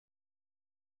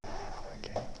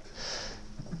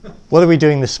What are we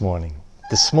doing this morning?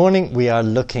 This morning we are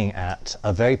looking at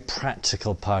a very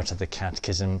practical part of the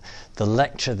Catechism. The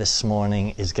lecture this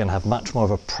morning is going to have much more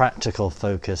of a practical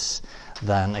focus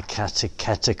than a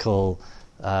catechetical,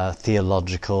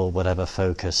 theological, whatever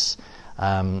focus.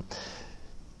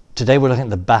 Today we're looking at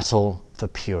the battle for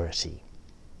purity.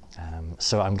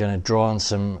 So I'm going to draw on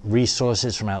some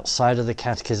resources from outside of the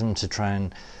Catechism to try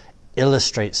and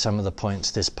illustrate some of the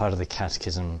points this part of the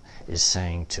Catechism is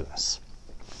saying to us.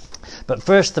 But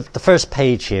first, the first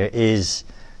page here is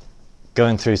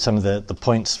going through some of the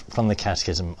points from the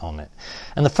Catechism on it.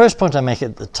 And the first point I make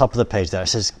at the top of the page there, it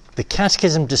says, the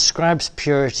Catechism describes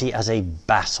purity as a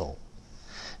battle.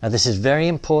 Now this is very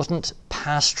important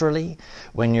pastorally.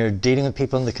 When you're dealing with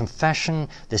people in the confession,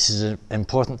 this is an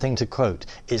important thing to quote.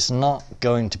 It's not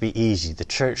going to be easy. The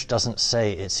Church doesn't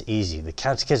say it's easy. The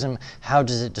Catechism, how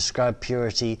does it describe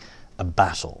purity? A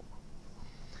battle.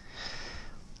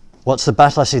 What's the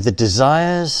battle? I say the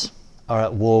desires are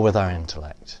at war with our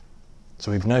intellect.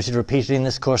 So we've noted repeatedly in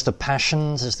this course the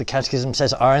passions, as the Catechism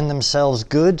says, are in themselves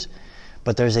good,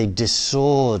 but there's a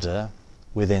disorder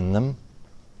within them.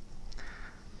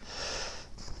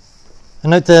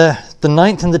 And note the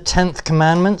 9th and the 10th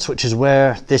commandments, which is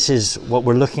where this is what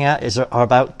we're looking at, are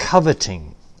about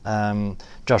coveting.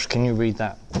 Josh, can you read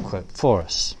that quote for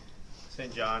us?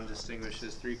 St. John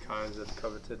distinguishes three kinds of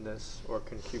covetousness or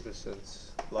concupiscence: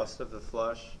 lust of the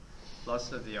flesh,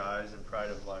 lust of the eyes, and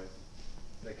pride of life.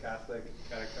 In the Catholic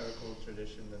catechetical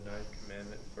tradition, the 9th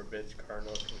commandment forbids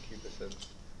carnal concupiscence.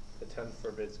 The 10th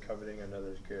forbids coveting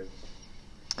another's goods.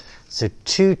 So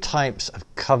two types of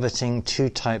coveting, two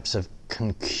types of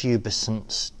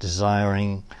concupiscence,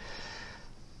 desiring.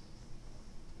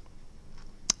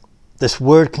 This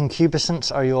word concupiscence,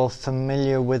 are you all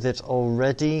familiar with it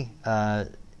already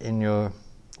in your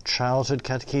childhood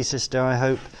catechesis, dare I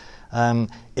hope?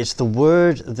 It's the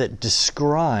word that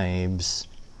describes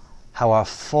how our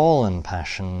fallen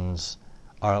passions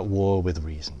are at war with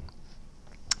reason.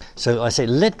 So I say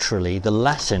literally, the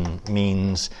Latin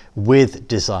means with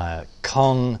desire,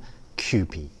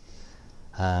 concupi.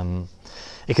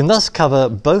 It can thus cover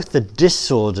both the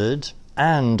disordered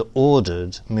and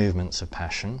ordered movements of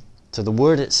passion. So the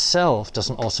word itself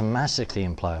doesn't automatically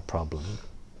imply a problem.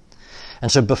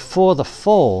 And so before the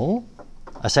fall,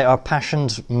 I say our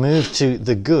passions move to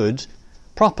the good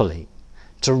properly,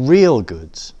 to real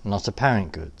goods, not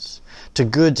apparent goods, to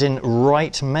goods in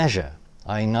right measure,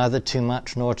 i.e. neither too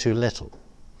much nor too little,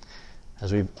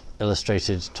 as we've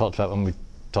talked about when we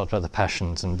talked about the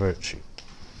passions and virtue.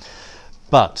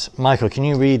 But, Michael, can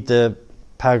you read the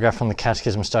paragraph from the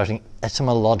Catechism starting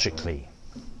etymologically?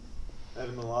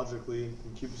 Etymologically,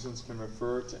 concupiscence can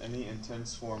refer to any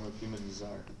intense form of human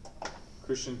desire.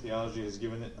 Christian theology has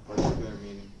given it a particular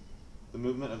meaning: the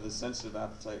movement of the sensitive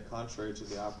appetite contrary to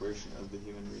the operation of the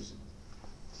human reason.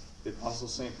 The Apostle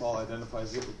St. Paul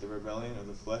identifies it with the rebellion of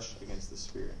the flesh against the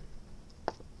spirit.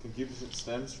 Concupiscence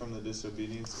stems from the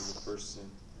disobedience of the first sin.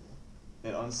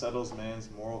 It unsettles man's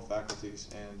moral faculties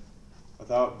and,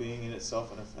 without being in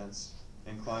itself an offense,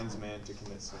 inclines man to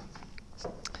commit sin.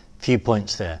 Few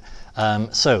points there.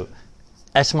 So,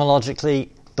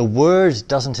 etymologically, the word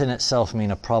doesn't in itself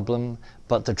mean a problem,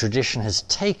 but the tradition has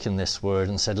taken this word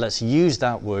and said, let's use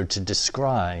that word to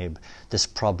describe this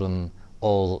problem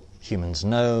all humans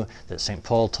know, that St.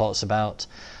 Paul talks about.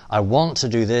 I want to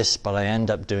do this, but I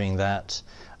end up doing that.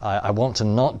 I want to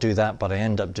not do that, but I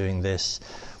end up doing this.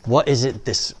 What is it,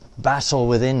 this battle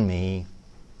within me?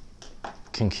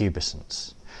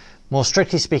 Concupiscence. More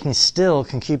strictly speaking, still,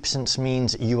 concupiscence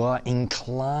means you are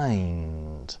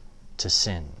inclined to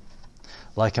sin.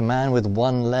 Like a man with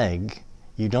one leg,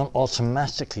 you don't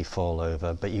automatically fall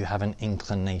over, but you have an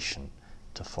inclination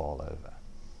to fall over.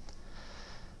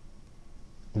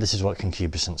 This is what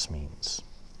concupiscence means.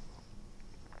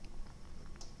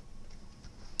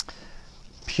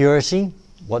 Purity.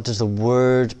 What does the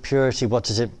word purity, what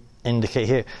does it indicate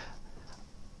here?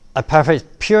 I paraphrase,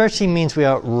 purity means we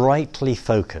are rightly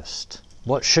focused.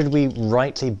 What should we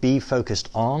rightly be focused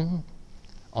on?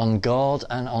 On God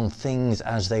and on things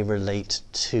as they relate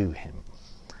to Him.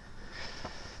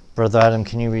 Brother Adam,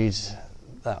 can you read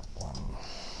that one?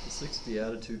 The 6th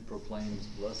Beatitude proclaims,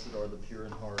 "Blessed are the pure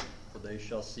in heart, for they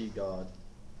shall see God."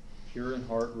 Pure in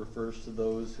heart refers to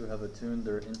those who have attuned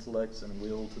their intellects and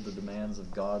will to the demands of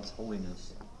God's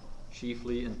holiness,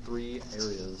 chiefly in three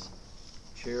areas: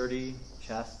 charity,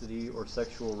 chastity or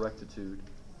sexual rectitude,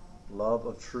 love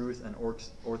of truth, and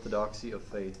orthodoxy of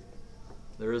faith.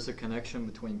 There is a connection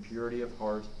between purity of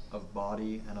heart, of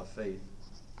body, and of faith.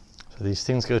 So these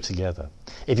things go together.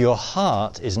 If your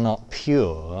heart is not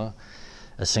pure,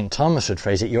 as St. Thomas would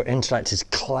phrase it, your intellect is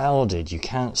clouded. You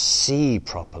can't see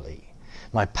properly.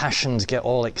 My passions get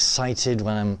all excited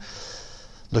when I'm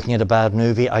looking at a bad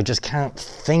movie. I just can't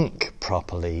think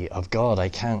properly of God. I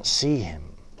can't see him.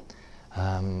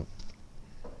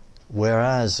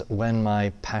 Whereas when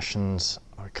my passions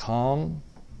are calm,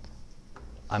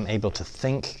 I'm able to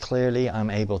think clearly. I'm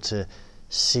able to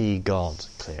see God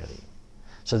clearly.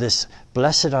 So this,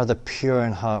 blessed are the pure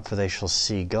in heart, for they shall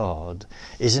see God,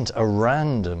 isn't a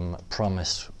random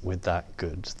promise with that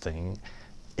good thing.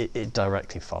 It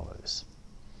directly follows.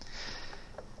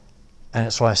 And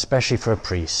it's why, especially for a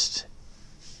priest,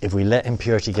 if we let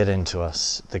impurity get into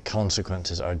us, the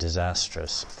consequences are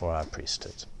disastrous for our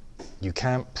priesthood. You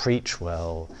can't preach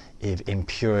well if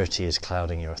impurity is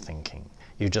clouding your thinking.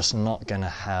 You're just not going to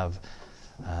have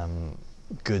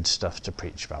good stuff to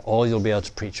preach about. All you'll be able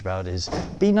to preach about is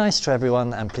be nice to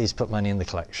everyone and please put money in the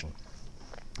collection.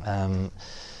 If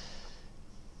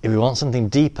we want something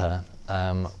deeper,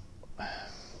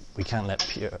 we can't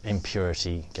let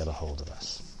impurity get a hold of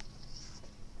us.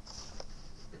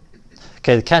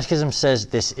 Okay, the Catechism says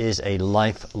this is a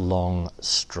lifelong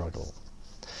struggle.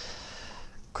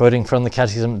 Quoting from the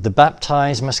Catechism, the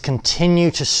baptized must continue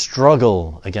to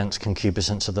struggle against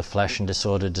concupiscence of the flesh and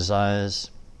disordered desires.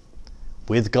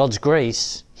 With God's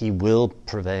grace, he will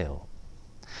prevail.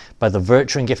 By the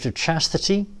virtue and gift of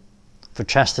chastity, for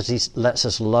chastity lets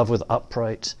us love with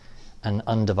upright and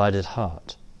undivided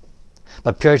heart.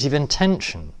 By purity of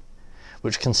intention,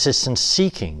 which consists in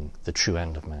seeking the true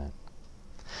end of man.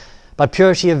 By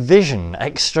purity of vision,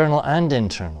 external and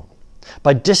internal.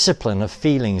 By discipline of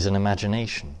feelings and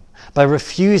imagination. By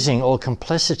refusing all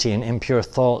complicity in impure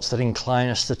thoughts that incline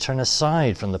us to turn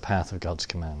aside from the path of God's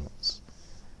commandments.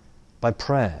 By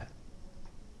prayer.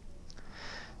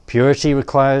 Purity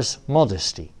requires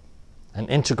modesty, an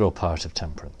integral part of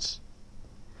temperance.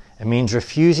 It means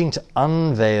refusing to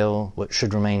unveil what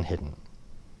should remain hidden.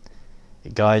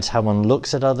 It guides how one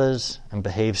looks at others and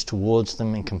behaves towards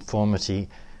them in conformity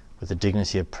with the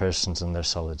dignity of persons and their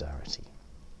solidarity.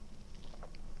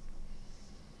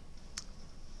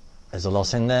 There's a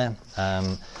lot in there.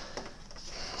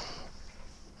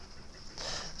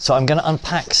 So I'm going to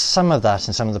unpack some of that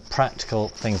and some of the practical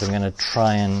things I'm going to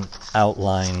try and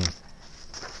outline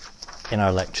in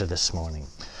our lecture this morning.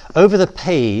 Over the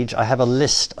page, I have a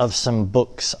list of some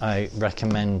books I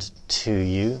recommend to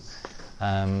you.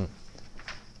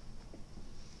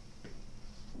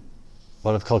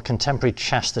 What I've called contemporary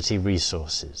chastity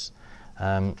resources.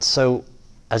 So,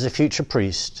 as a future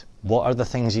priest, what are the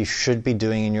things you should be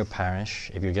doing in your parish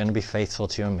if you're going to be faithful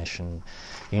to your mission?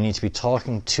 You need to be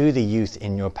talking to the youth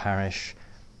in your parish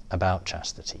about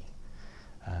chastity.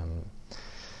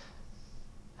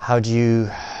 How do you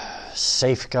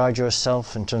safeguard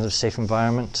yourself in terms of safe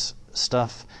environment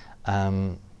stuff?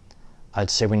 I'd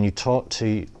say when you talk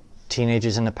to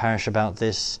teenagers in the parish about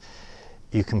this,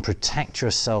 you can protect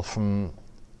yourself from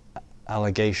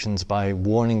allegations by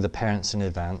warning the parents in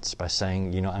advance, by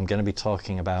saying, I'm going to be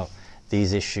talking about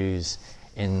these issues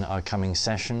in our coming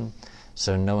session,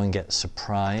 so no one gets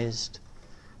surprised.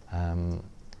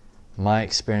 My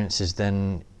experience is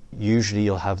then usually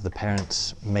you'll have the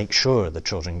parents make sure the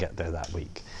children get there that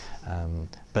week.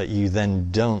 But you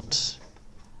then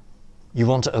you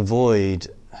want to avoid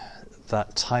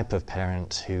that type of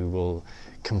parent who will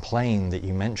complain that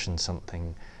you mentioned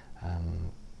something.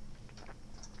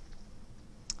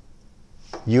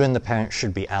 You and the parent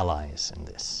should be allies in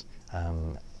this.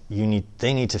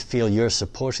 They need to feel you're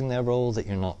supporting their role, that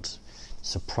you're not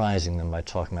surprising them by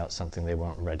talking about something they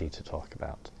weren't ready to talk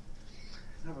about.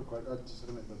 I have a question. Just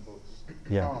looking at the books.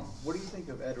 Yeah. What do you think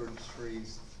of Edward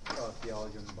Sree's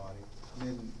Theology of the Body?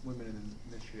 Men, Women, and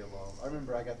the Mystery of Love. I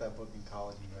remember I got that book in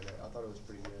college and read it. I thought it was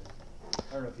pretty good.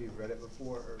 I don't know if you've read it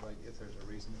before, or if there's a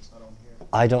reason it's not on here.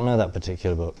 I don't know that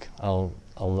particular book. I'll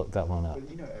look that one up. But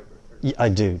you know Edward. Yeah, I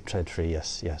do. Trade Free.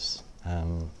 Yes.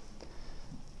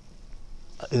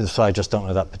 So I just don't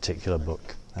know that particular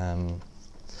book.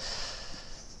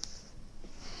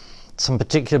 Some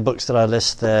particular books that I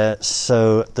list there.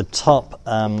 So the top,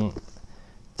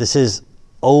 this is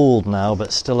old now,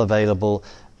 but still available.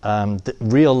 The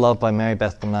Real Love by Mary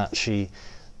Beth Bonacci.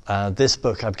 This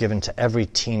book I've given to every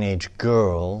teenage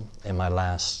girl in my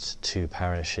last 2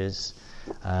 parishes.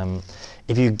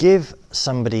 If you give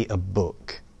somebody a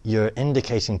book, you're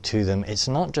indicating to them it's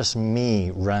not just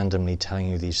me randomly telling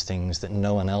you these things that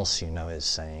no one else is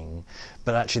saying,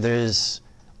 but actually there is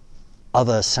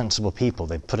other sensible people.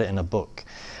 They put it in a book.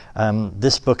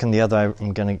 This book and the other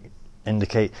I'm going to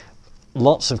indicate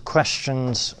lots of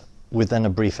questions with then a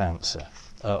brief answer.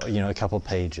 a couple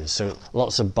pages. So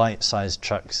lots of bite-sized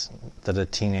chunks that a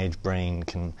teenage brain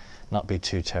can not be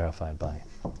too terrified by.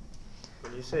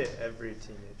 When you say every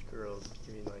teenage girl,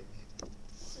 you mean like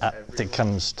That everyone?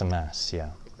 comes to Mass,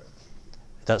 yeah. Okay.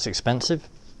 That's expensive?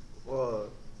 Well,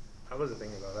 I wasn't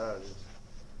thinking about that.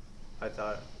 I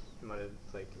thought it might have,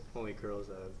 like, only girls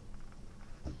that have,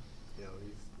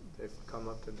 they've come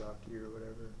up to talk to you or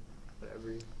whatever. But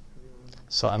everyone.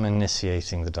 So I'm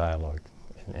initiating the dialogue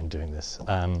in doing this.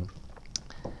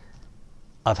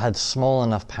 I've had small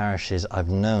enough parishes, I've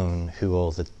known who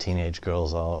all the teenage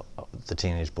girls are, the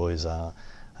teenage boys are.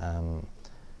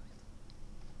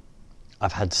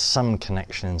 I've had some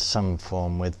connection in some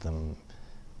form with them,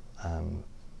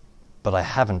 but I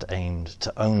haven't aimed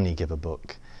to only give a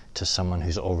book to someone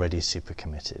who's already super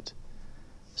committed.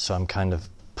 So I'm kind of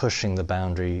pushing the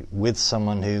boundary with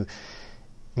someone who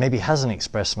maybe hasn't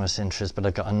expressed much interest, but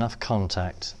I've got enough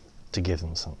contact to give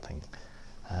them something.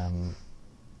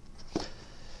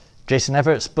 Jason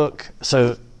Everett's book,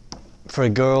 so for a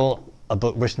girl, a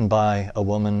book written by a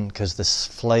woman, because this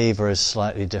flavour is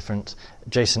slightly different.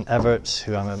 Jason Everett,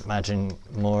 who I imagine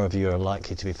more of you are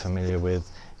likely to be familiar with,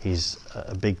 he's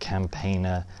a big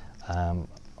campaigner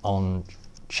on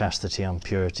chastity, on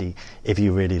purity, If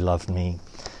You Really Loved Me.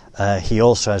 He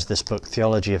also has this book,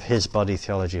 Theology of His Body,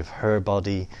 Theology of Her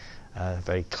Body,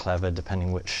 very clever,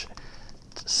 depending which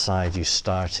side you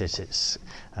start it. It's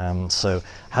so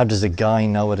how does a guy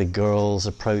know what a girl's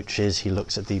approach is? He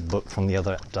looks at the book from the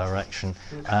other direction.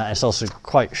 It's also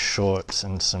quite short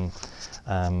and some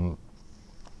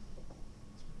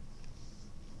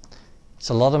it's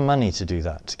a lot of money to do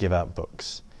that, to give out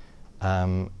books.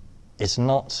 It's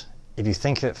not, if you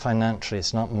think of it financially,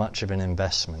 it's not much of an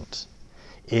investment.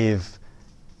 If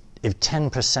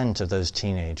 10% of those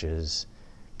teenagers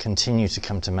continue to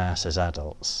come to Mass as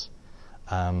adults,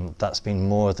 that's been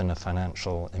more than a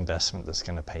financial investment that's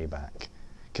going to pay back,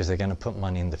 because they're going to put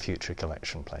money in the future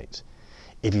collection plate.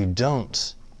 If you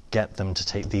don't get them to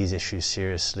take these issues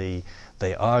seriously,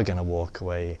 they are going to walk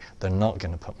away. They're not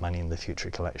going to put money in the future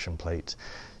collection plate.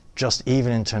 Just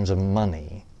even in terms of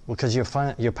money, because your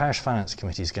parish finance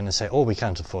committee is going to say, oh, we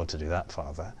can't afford to do that,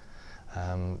 Father.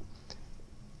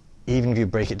 Even if you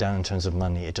break it down in terms of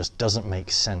money, it just doesn't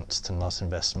make sense to not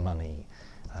invest money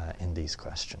in these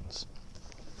questions.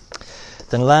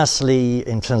 Then lastly,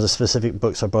 in terms of specific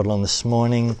books I brought along this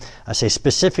morning, I say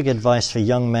specific advice for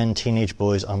young men, teenage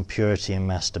boys on purity and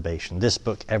masturbation. This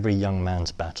book, Every Young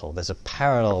Man's Battle. There's a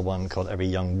parallel one called Every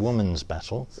Young Woman's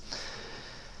Battle.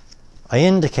 I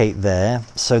indicate there,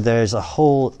 so there's a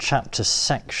whole chapter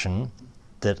section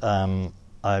that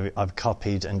I've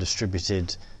copied and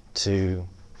distributed to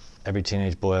every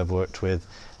teenage boy I've worked with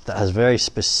that has very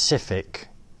specific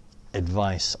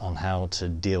advice on how to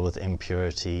deal with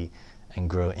impurity and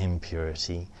grow in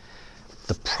purity.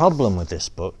 The problem with this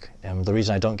book, and the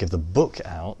reason I don't give the book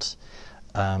out,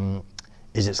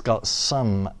 is it's got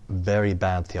some very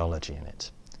bad theology in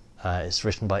it. It's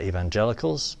written by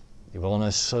evangelicals. You all know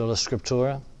Sola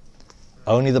Scriptura,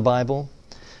 only the Bible.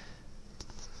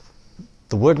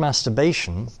 The word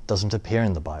masturbation doesn't appear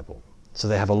in the Bible. So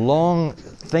they have a long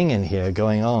thing in here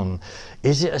going on.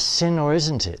 Is it a sin or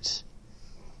isn't it?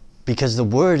 Because the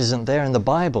word isn't there in the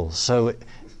Bible. So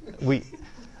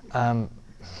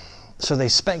so they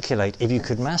speculate, if you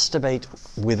could masturbate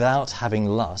without having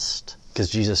lust, because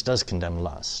Jesus does condemn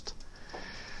lust,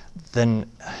 then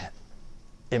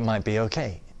it might be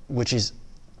okay, which is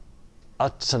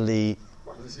utterly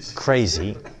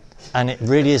crazy. And it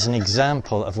really is an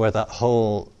example of where that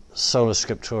whole Sola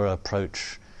Scriptura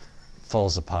approach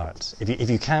falls apart. If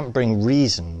you can't bring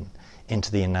reason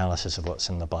into the analysis of what's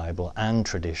in the Bible and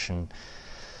tradition,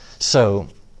 so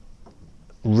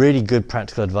really good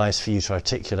practical advice for you to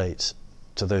articulate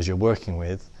to those you're working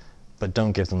with, but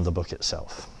don't give them the book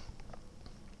itself.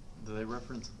 Do they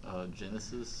reference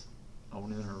Genesis,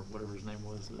 Onan or whatever his name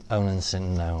was? Onan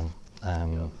sin, no.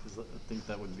 Because I think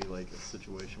that would be like a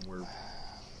situation where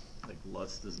like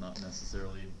lust is not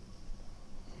necessarily...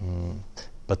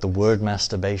 But the word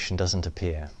masturbation doesn't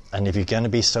appear. And if you're going to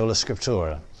be Sola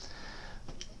Scriptura...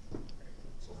 I'm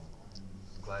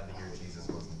glad to hear Jesus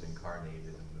wasn't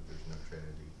incarnated and that there's no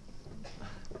Trinity.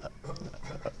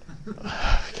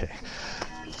 Okay.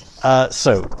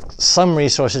 So, some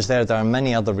resources there. There are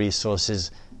many other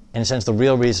resources. In a sense, the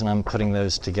real reason I'm putting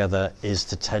those together is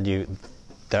to tell you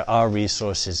there are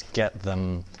resources, get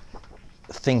them.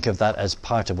 Think of that as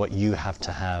part of what you have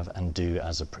to have and do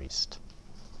as a priest.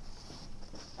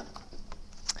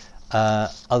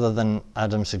 Other than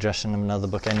Adam's suggestion of another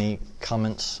book, any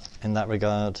comments in that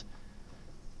regard?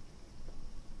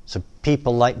 So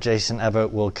people like Jason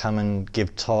Everett will come and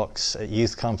give talks at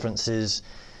youth conferences.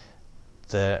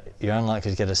 You're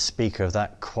unlikely to get a speaker of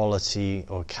that quality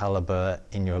or caliber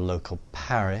in your local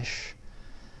parish.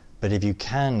 But if you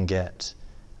can get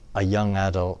a young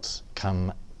adult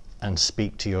come and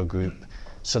speak to your group,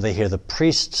 so they hear the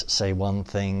priest say one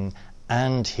thing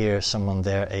and hear someone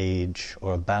their age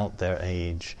or about their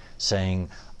age saying,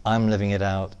 I'm living it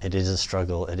out, it is a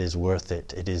struggle, it is worth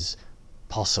it, it is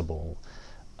possible,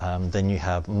 then you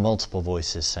have multiple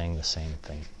voices saying the same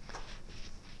thing.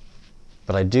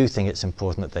 But I do think it's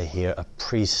important that they hear a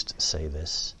priest say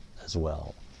this as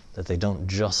well, that they don't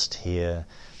just hear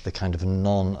the kind of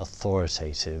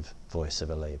non-authoritative voice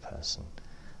of a layperson.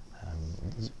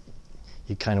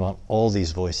 You kind of want all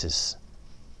these voices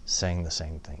saying the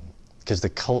same thing, because the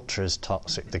culture is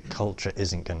toxic. The culture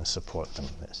isn't going to support them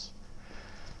in this.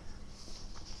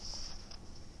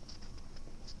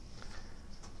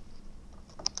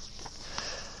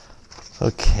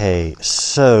 Okay,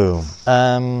 so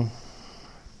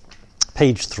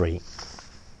page 3.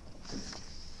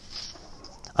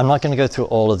 I'm not going to go through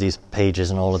all of these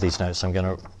pages and all of these notes. I'm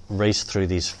going to race through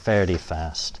these fairly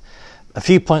fast. A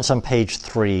few points on page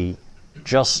 3,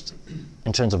 just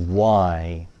in terms of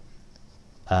why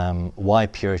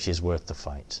purity is worth the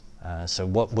fight. So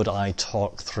what would I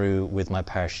talk through with my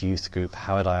parish youth group?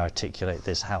 How would I articulate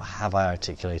this? How have I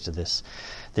articulated this?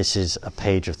 This is a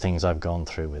page of things I've gone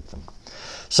through with them.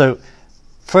 So,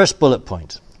 first bullet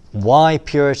point, why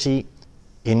purity?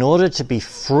 In order to be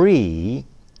free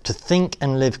to think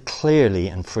and live clearly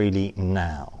and freely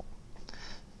now.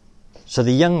 So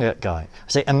the younger guy, I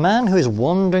say, a man who is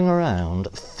wandering around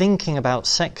thinking about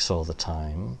sex all the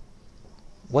time,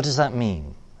 what does that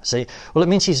mean? I say, well, it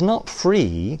means he's not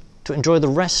free to enjoy the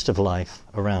rest of life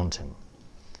around him.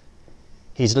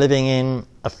 He's living in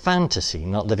a fantasy,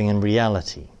 not living in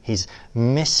reality. He's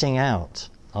missing out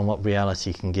on what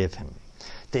reality can give him.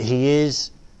 That he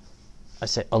is, I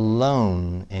say,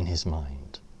 alone in his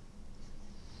mind.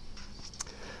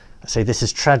 I say, this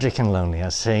is tragic and lonely. I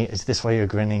say, is this why you're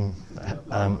grinning?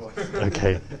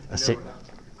 Okay. I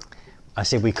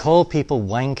say, we call people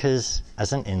wankers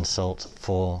as an insult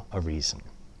for a reason.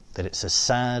 That it's a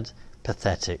sad,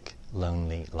 pathetic,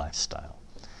 lonely lifestyle.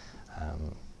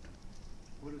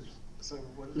 What does that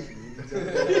mean?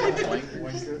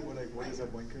 Wanker? What is a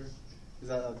wanker? Is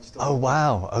that just Oh,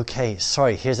 wow. Okay.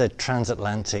 Sorry. Here's a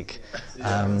transatlantic.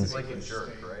 It's like a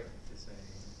jerk, right?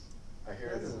 I hear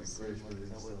it as a British word.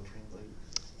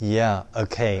 Yeah.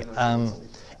 Okay.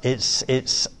 It's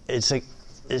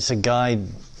a guy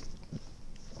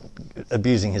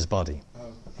abusing his body.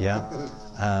 Oh. Yeah.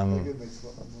 That makes a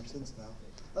lot more sense now.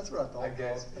 That's what I thought. I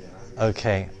guess.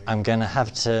 Okay. I'm going to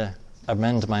have to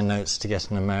amend my notes to get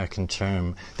an American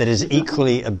term that is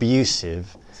equally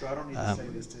abusive. So I don't need to say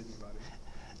this to anybody.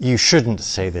 You shouldn't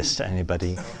say this to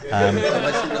anybody.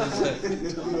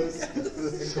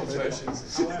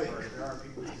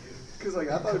 Because I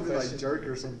thought it'd be like jerk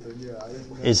or something. Yeah, I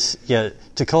didn't know.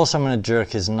 To call someone a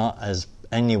jerk is not as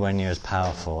anywhere near as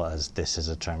powerful as this is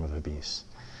a term of abuse.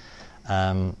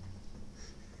 Do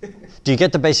you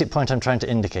get the basic point I'm trying to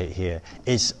indicate here?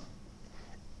 Is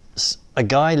a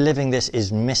guy living this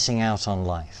is missing out on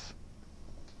life,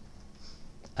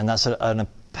 and that's a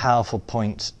powerful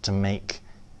point to make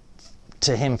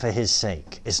to him for his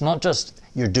sake. It's not just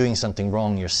you're doing something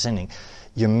wrong, you're sinning.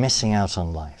 You're missing out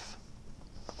on life.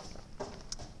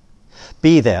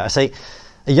 Be there. I say,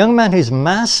 a young man who's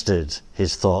mastered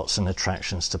his thoughts and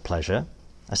attractions to pleasure,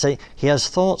 I say, he has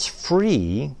thoughts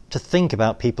free to think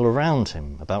about people around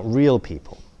him, about real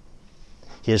people.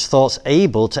 He has thoughts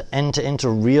able to enter into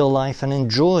real life and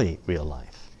enjoy real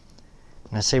life.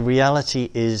 And I say,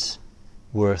 reality is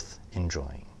worth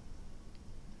enjoying.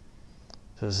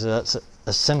 So that's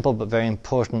a simple but very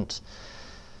important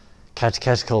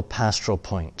catechetical pastoral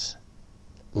point.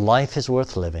 Life is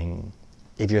worth living.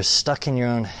 If you're stuck in your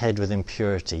own head with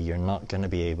impurity, you're not going to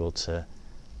be able to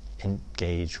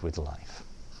engage with life.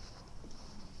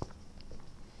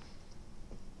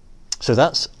 So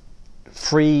that's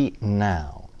free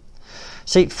now.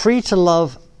 See, free to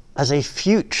love as a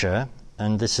future,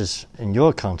 and this is in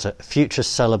your context, future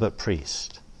celibate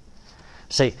priest.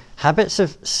 Say, habits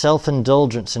of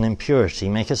self-indulgence and impurity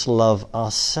make us love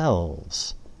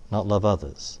ourselves, not love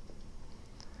others.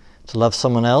 To love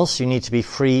someone else, you need to be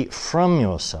free from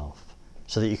yourself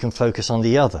so that you can focus on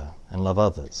the other and love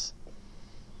others.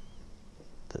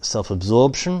 That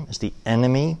self-absorption is the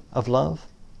enemy of love,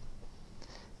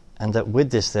 and that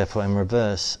with this, therefore, in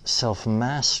reverse,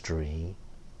 self-mastery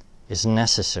is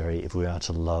necessary if we are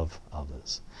to love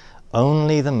others.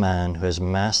 Only the man who has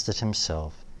mastered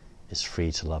himself is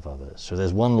free to love others. So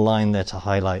there's one line there to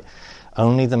highlight: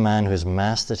 only the man who has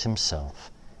mastered himself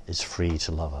is free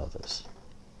to love others.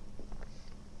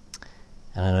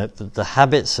 And I know that the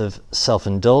habits of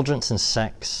self-indulgence and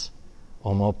sex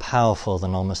are more powerful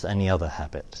than almost any other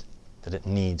habit, that it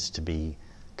needs to be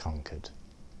conquered.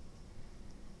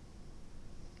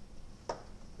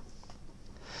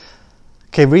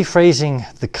 Okay, rephrasing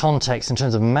the context in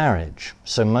terms of marriage.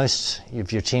 So most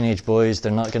of your teenage boys, they're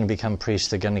not going to become priests,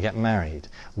 they're going to get married.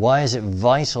 Why is it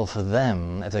vital for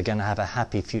them if they're going to have a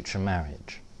happy future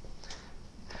marriage?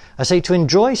 I say to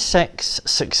enjoy sex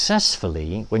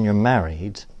successfully when you're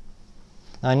married.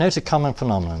 Now I note a common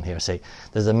phenomenon here. I say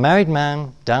there's a married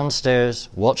man downstairs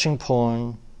watching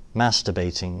porn,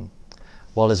 masturbating,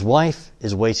 while his wife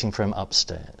is waiting for him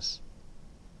upstairs.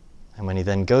 And when he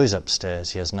then goes upstairs,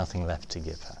 he has nothing left to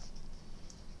give her.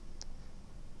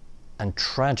 And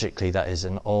tragically, that is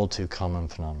an all too common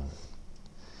phenomenon.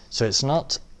 So it's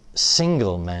not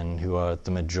single men who are the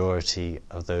majority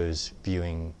of those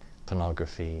viewing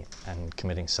pornography and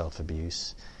committing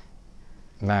self-abuse.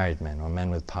 Married men or men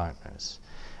with partners.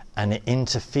 And it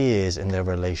interferes in their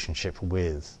relationship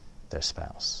with their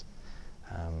spouse.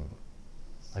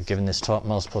 I've given this talk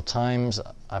multiple times.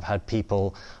 I've had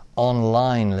people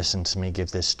online listen to me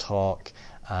give this talk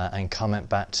and comment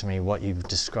back to me, what you've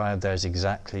described there is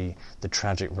exactly the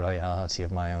tragic reality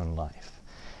of my own life.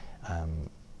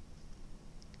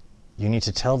 You need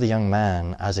to tell the young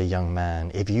man, as a young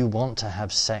man, if you want to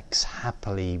have sex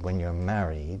happily when you're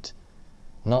married,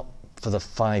 not for the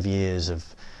 5 years of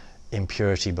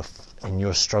impurity in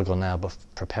your struggle now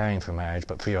preparing for marriage,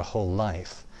 but for your whole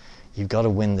life, you've got to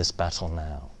win this battle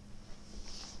now.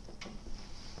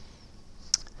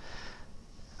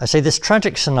 I say this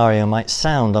tragic scenario might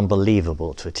sound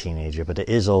unbelievable to a teenager, but it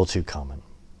is all too common.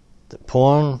 That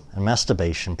porn and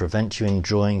masturbation prevent you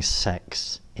enjoying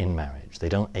sex in marriage. They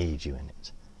don't aid you in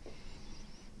it.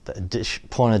 That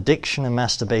porn addiction and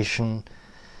masturbation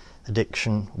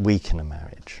addiction weaken a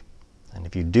marriage. And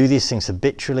if you do these things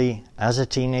habitually as a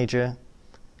teenager,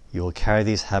 you will carry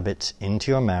these habits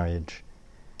into your marriage,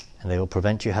 and they will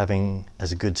prevent you having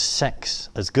as good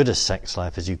a sex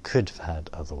life as you could have had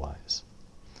otherwise.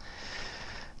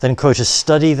 Then quote a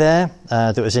study there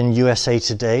that was in USA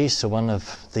Today, so one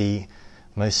of the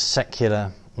most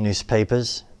secular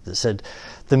newspapers, that said,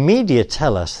 the media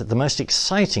tell us that the most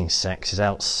exciting sex is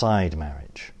outside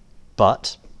marriage.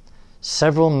 But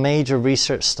several major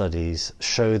research studies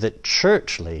show that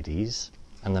church ladies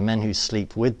and the men who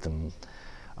sleep with them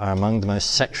are among the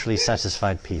most sexually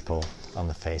satisfied people on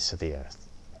the face of the earth.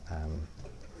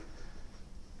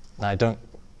 Now I don't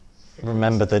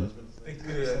remember the...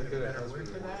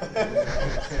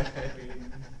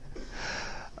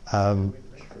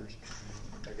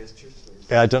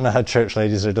 I don't know how church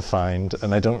ladies are defined,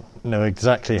 and I don't know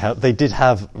exactly how... They did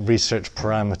have research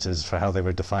parameters for how they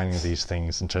were defining these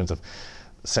things in terms of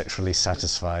sexually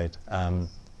satisfied.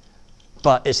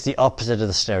 But it's the opposite of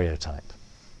the stereotype.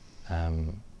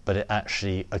 But it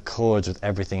actually accords with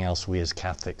everything else we as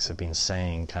Catholics have been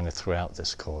saying kind of throughout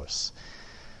this course.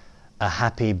 A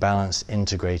happy, balanced,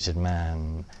 integrated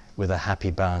man with a happy,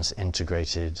 balanced,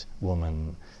 integrated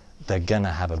woman, they're going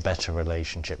to have a better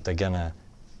relationship. They're going to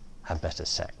have better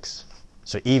sex.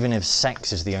 So even if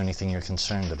sex is the only thing you're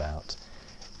concerned about,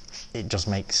 it just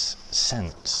makes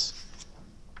sense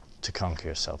to conquer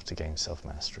yourself, to gain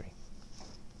self-mastery.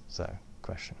 Is that a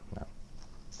question? No.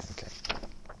 Okay.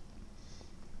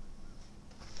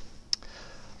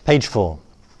 Page 4.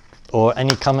 Or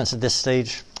any comments at this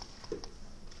stage?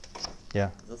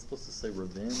 Yeah? Is that supposed to say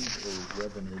revenge or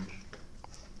revenage?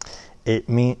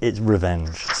 It's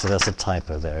revenge, so that's a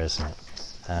typo there, isn't it?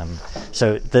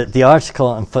 So the article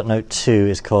on footnote 2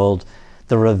 is called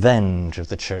The Revenge of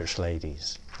the Church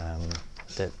Ladies.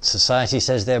 That society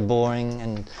says they're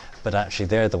boring, but actually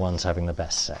they're the ones having the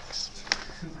best sex.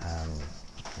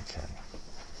 Okay.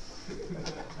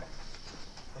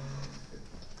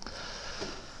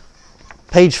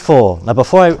 Page 4. Now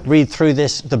before I read through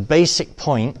this, the basic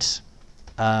point,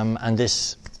 and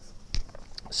this,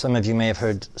 some of you may have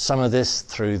heard some of this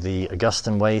through the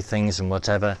Augustine Way things and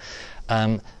whatever,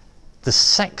 the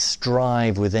sex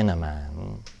drive within a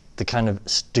man, the kind of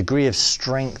degree of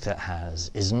strength it has,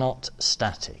 is not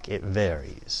static, it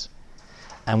varies.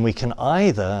 And we can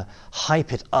either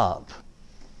hype it up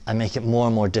and make it more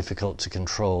and more difficult to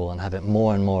control and have it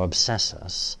more and more obsess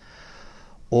us,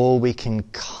 or we can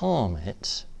calm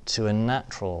it to a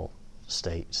natural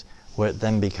state where it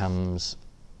then becomes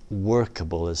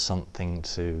workable as something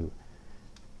to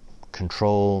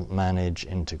control, manage,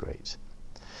 integrate.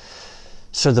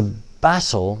 So the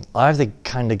battle either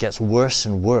kind of gets worse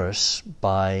and worse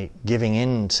by giving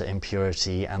in to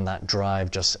impurity and that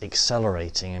drive just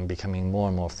accelerating and becoming more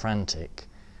and more frantic.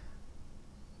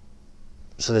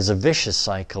 So there's a vicious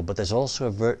cycle, but there's also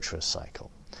a virtuous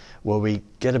cycle where we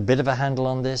get a bit of a handle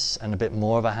on this and a bit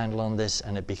more of a handle on this,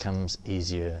 and it becomes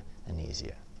easier and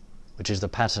easier, which is the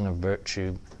pattern of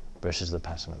virtue versus the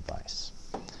pattern of vice.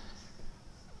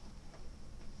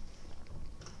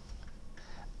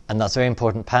 And that's very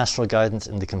important pastoral guidance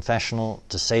in the confessional,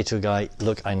 to say to a guy,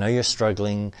 look, I know you're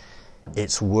struggling.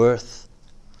 It's worth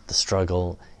the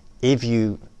struggle. If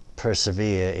you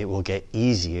persevere, it will get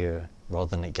easier rather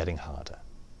than it getting harder.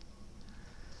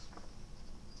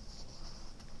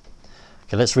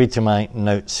 Okay, let's read through my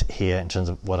notes here in terms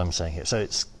of what I'm saying here. So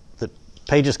the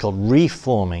page is called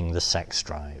Reforming the Sex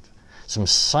Drive. Some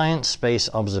science-based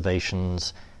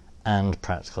observations and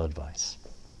practical advice.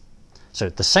 So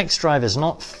the sex drive is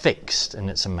not fixed in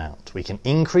its amount. We can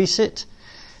increase it,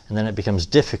 and then it becomes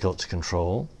difficult to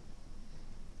control.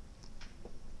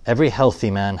 Every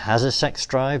healthy man has a sex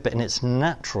drive, but in its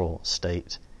natural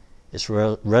state, it's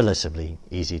relatively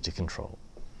easy to control.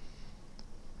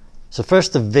 So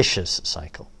first, the vicious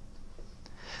cycle.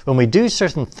 When we do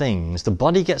certain things, the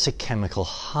body gets a chemical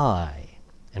high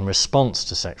in response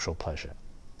to sexual pleasure.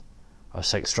 Our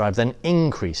sex drive then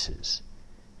increases,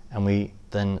 and we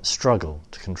then struggle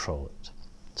to control it.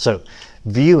 So,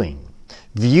 viewing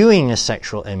a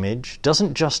sexual image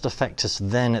doesn't just affect us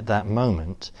then at that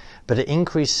moment, but it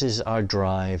increases our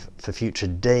drive for future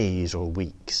days or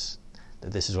weeks.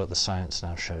 This is what the science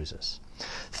now shows us.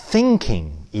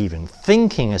 Thinking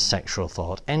a sexual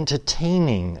thought,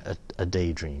 entertaining a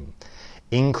daydream,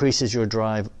 increases your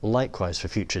drive likewise for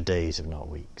future days, if not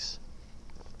weeks.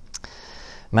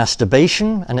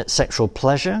 Masturbation and its sexual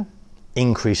pleasure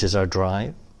increases our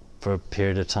drive for a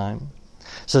period of time.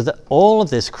 So that all of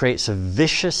this creates a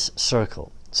vicious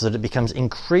circle, so that it becomes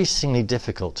increasingly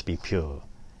difficult to be pure,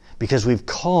 because we've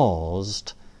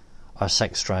caused our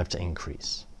sex drive to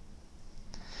increase.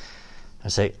 I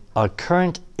say, our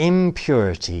current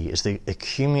impurity is the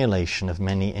accumulation of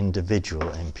many individual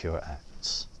impure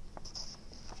acts.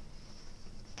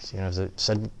 So, as I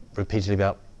said repeatedly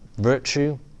about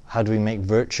virtue, how do we make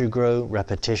virtue grow?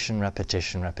 Repetition,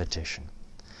 repetition, repetition.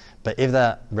 But if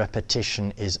that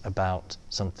repetition is about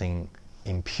something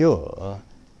impure,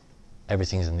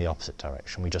 everything is in the opposite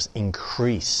direction. We just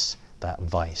increase that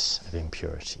vice of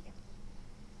impurity.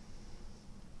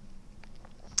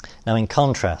 Now, in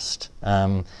contrast,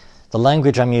 the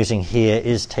language I'm using here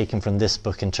is taken from this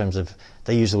book in terms of,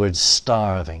 they use the word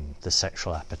starving the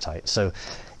sexual appetite. So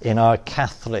in our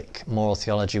Catholic moral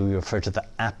theology, we refer to the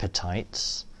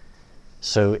appetites.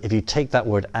 So if you take that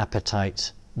word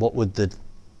appetite, what would the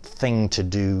thing to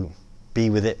do be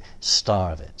with it?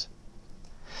 Starve it.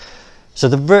 So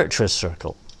the virtuous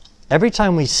circle. Every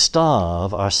time we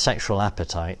starve our sexual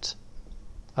appetite,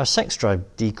 our sex drive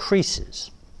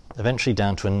decreases, eventually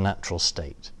down to a natural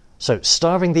state. So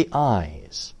starving the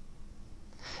eyes.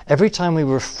 Every time we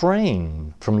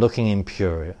refrain from looking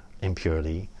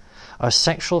impurely, our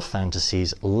sexual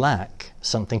fantasies lack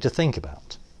something to think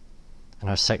about, and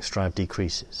our sex drive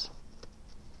decreases.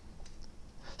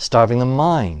 Starving the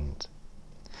mind.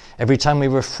 Every time we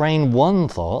refrain one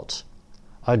thought,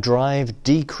 our drive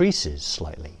decreases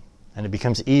slightly, and it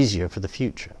becomes easier for the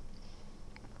future.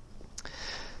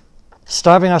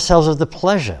 Starving ourselves of the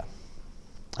pleasure.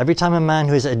 Every time a man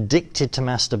who is addicted to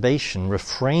masturbation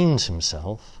refrains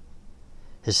himself,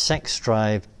 his sex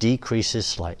drive decreases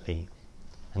slightly,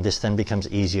 and this then becomes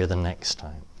easier the next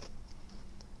time.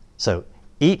 So,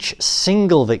 each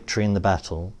single victory in the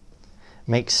battle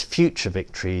makes future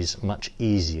victories much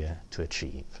easier to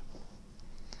achieve.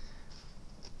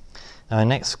 Now, I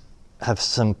next have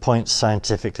some points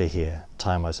scientifically here,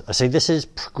 time-wise. I say this is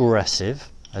progressive,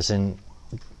 as in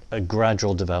a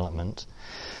gradual development.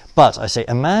 But I say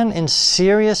a man in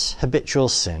serious habitual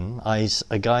sin, i.e.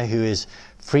 a guy who is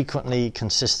frequently,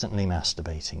 consistently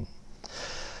masturbating,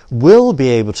 will be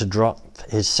able to drop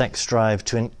his sex drive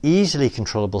to an easily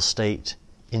controllable state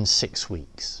in 6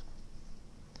 weeks.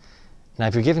 Now,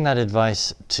 if you're giving that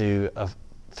advice to a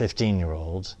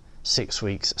 15-year-old, 6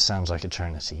 weeks sounds like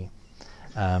eternity.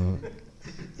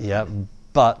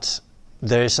 But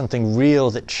there is something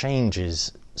real that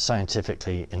changes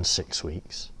scientifically in 6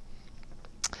 weeks.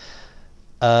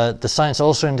 The science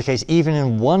also indicates even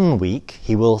in 1 week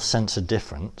he will sense a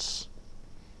difference,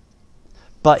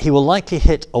 but he will likely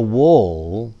hit a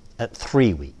wall at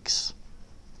 3 weeks.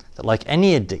 That, like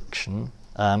any addiction,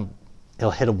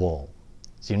 he'll hit a wall.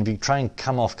 So if you try and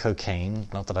come off cocaine,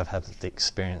 not that I've had the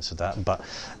experience of that, but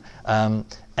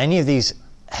any of these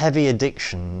heavy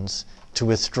addictions, to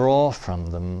withdraw from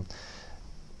them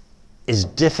is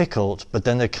difficult, but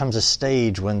then there comes a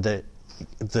stage when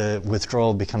the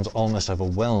withdrawal becomes almost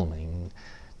overwhelming.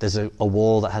 There's a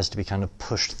wall that has to be kind of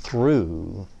pushed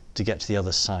through to get to the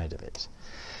other side of it.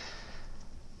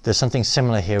 There's something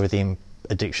similar here with the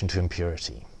addiction to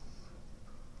impurity.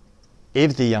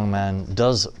 If the young man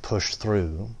does push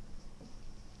through,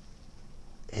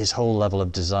 his whole level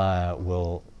of desire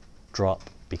will drop,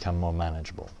 become more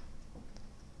manageable.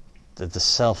 That the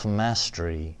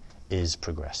self-mastery is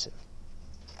progressive.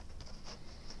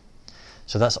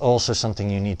 So that's also something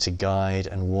you need to guide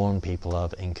and warn people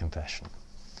of in confession.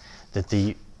 That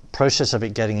the process of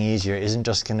it getting easier isn't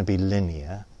just going to be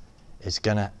linear. It's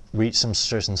going to reach some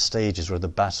certain stages where the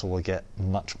battle will get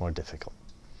much more difficult.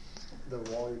 The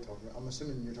wall you're talking about, I'm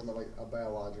assuming you're talking about like a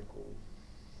biological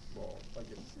wall. Like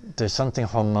there's something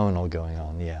hormonal going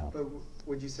on, yeah. But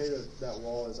would you say that that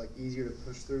wall is like easier to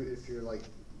push through if you're like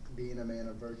being a man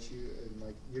of virtue and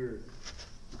like you're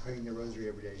praying your rosary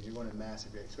every day and you're going to mass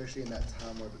every day, especially in that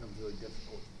time where it becomes really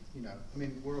difficult? You know, I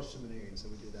mean, we're all seminarians, so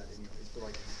we do that anyways. But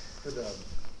like for the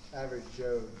average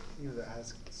Joe, you know, that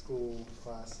has school,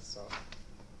 class, and stuff,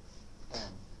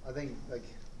 I think like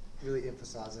really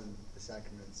emphasizing the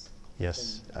sacraments.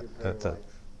 Yes, in your prayer life,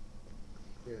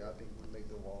 yeah, I think would make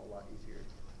the wall a lot easier.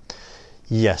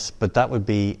 Yes, but that would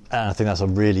be, and I think that's a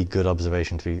really good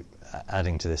observation to be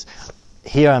adding to this.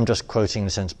 Here I'm just quoting, in a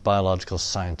sense, biological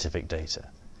scientific data.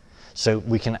 So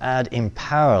we can add in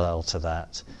parallel to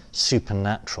that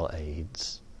supernatural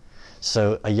aids.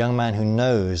 So a young man who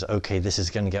knows, okay, this is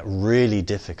going to get really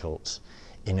difficult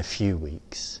in a few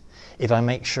weeks, if I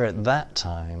make sure at that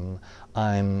time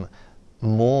I'm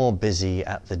more busy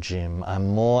at the gym, I'm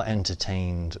more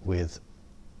entertained with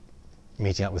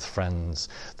meeting up with friends,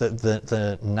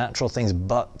 the natural things,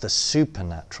 but the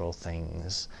supernatural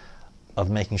things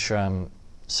of making sure I'm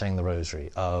saying the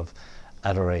rosary, of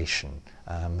adoration.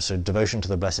 So devotion to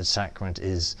the Blessed Sacrament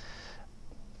is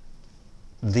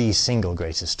the single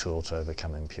greatest tool to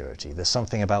overcome impurity. There's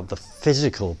something about the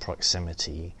physical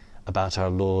proximity, about our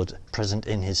Lord present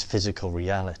in his physical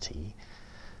reality,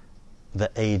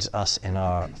 that aids us in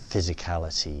our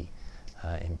physicality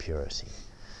in purity.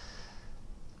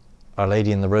 Our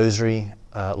Lady in the Rosary,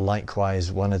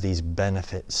 likewise, one of these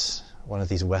benefits, one of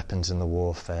these weapons in the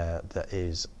warfare that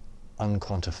is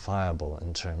unquantifiable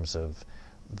in terms of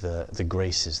the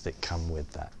graces that come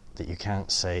with that. That you can't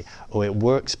say, oh, it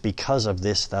works because of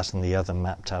this, that, and the other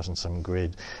mapped out on some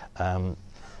grid.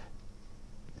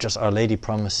 Just Our Lady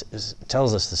tells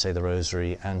us to say the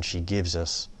Rosary, and she gives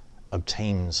us,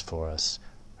 obtains for us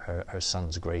her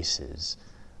Son's graces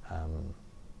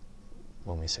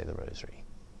when we say the Rosary.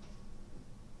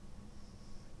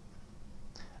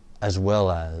 As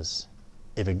well as,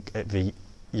 if a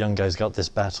young guy's got this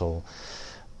battle,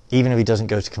 even if he doesn't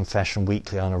go to confession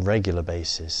weekly on a regular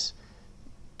basis,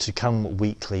 to come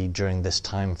weekly during this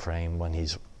time frame when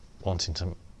he's wanting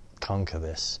to conquer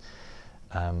this,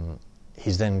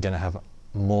 he's then going to have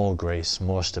more grace,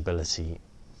 more stability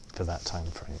for that time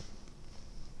frame.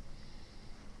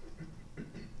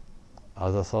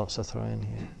 Other thoughts to throw in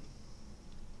here?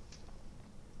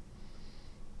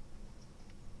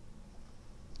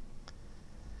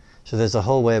 So there's a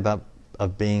whole way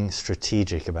of being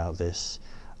strategic about this,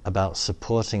 about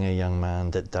supporting a young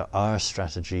man, that there are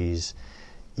strategies.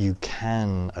 You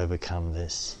can overcome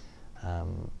this.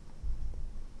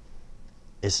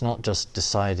 It's not just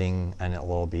deciding and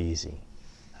it'll all be easy.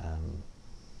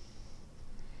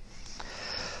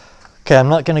 Okay, I'm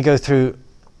not going to go through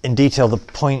in detail the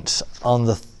points on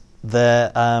the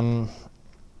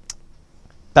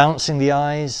bouncing the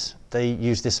eyes. They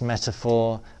use this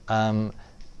metaphor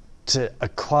to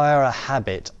acquire a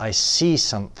habit. I see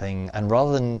something, and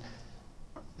rather than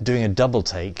doing a double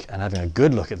take and having a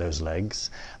good look at those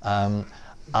legs,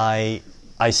 I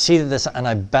see this and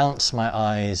I bounce my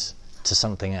eyes to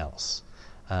something else.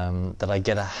 That I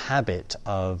get a habit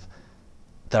of,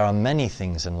 there are many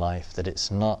things in life that it's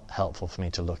not helpful for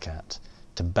me to look at,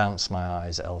 to bounce my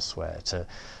eyes elsewhere, to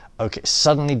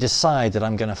suddenly decide that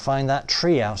I'm going to find that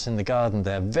tree out in the garden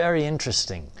there, very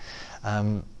interesting.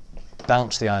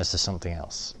 Bounce the eyes to something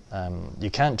else.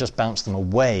 You can't just bounce them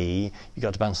away, you've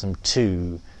got to bounce them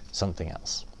to something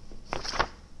else.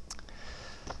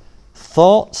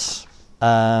 Thoughts.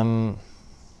 In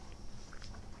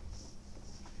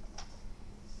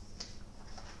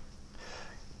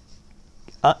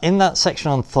that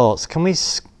section on thoughts, can we...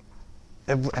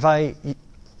 Have I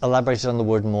elaborated on the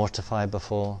word mortify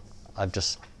before? I've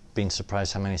just been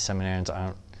surprised how many seminarians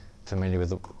aren't familiar with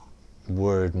the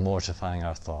word mortifying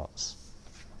our thoughts.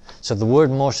 So the word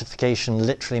mortification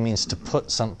literally means to put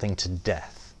something to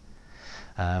death.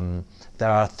 There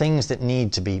are things that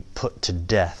need to be put to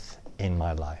death in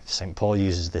my life. St. Paul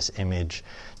uses this image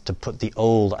to put the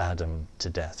old Adam to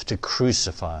death, to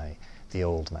crucify the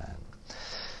old man.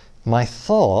 My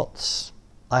thoughts,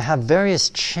 I have various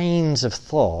chains of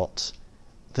thought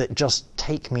that just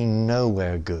take me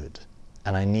nowhere good,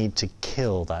 and I need to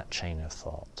kill that chain of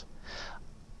thought.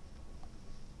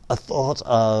 A thought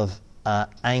of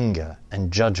anger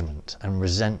and judgment and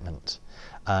resentment.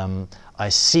 I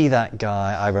see that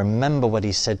guy, I remember what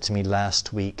he said to me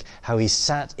last week, how he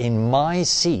sat in my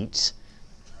seat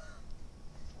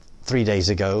 3 days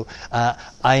ago,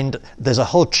 and there's a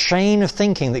whole chain of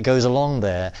thinking that goes along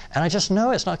there, and I just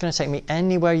know it's not going to take me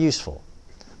anywhere useful.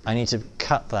 I need to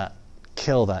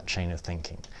kill that chain of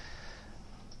thinking.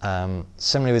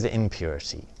 Similarly with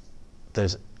impurity,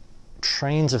 there's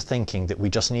trains of thinking that we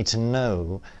just need to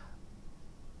know,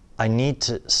 I need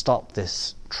to stop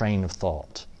this train of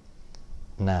thought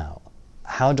now.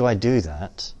 How do I do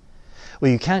that?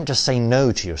 Well, you can't just say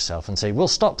no to yourself and say, well,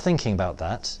 stop thinking about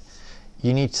that.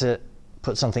 You need to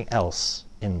put something else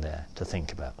in there to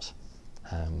think about.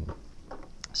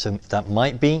 So that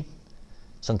might be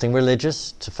something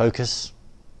religious, to focus,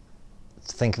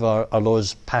 to think of our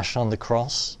Lord's passion on the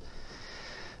cross.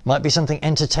 Might be something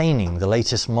entertaining, the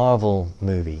latest Marvel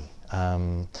movie.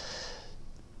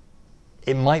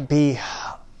 It might be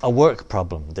a work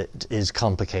problem that is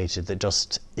complicated, that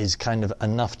just is kind of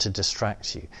enough to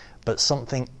distract you, but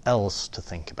something else to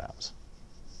think about.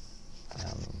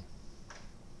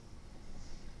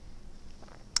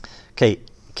 Okay,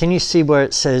 can you see where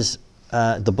it says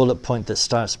the bullet point that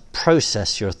starts,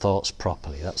 process your thoughts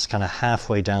properly? That's kind of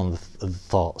halfway down the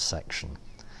thought section.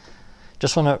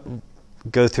 Just want to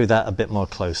go through that a bit more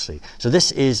closely. So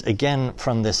this is, again,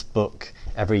 from this book,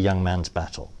 Every Young Man's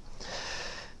Battle.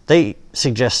 They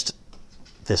suggest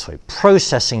this way,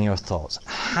 processing your thoughts.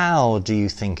 How do you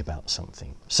think about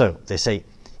something? So they say,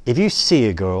 if you see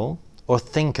a girl or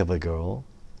think of a girl,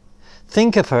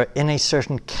 think of her in a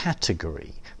certain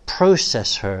category.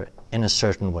 Process her in a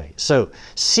certain way. So,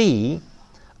 see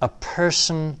a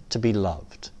person to be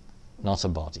loved, not a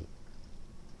body.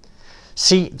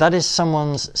 See, that is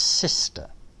someone's sister,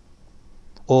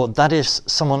 or that is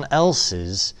someone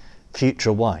else's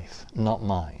future wife, not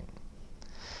mine.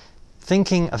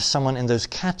 Thinking of someone in those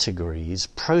categories,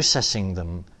 processing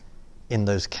them in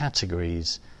those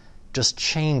categories, just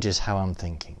changes how I'm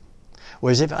thinking.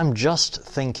 Whereas if I'm just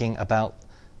thinking about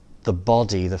the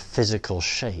body, the physical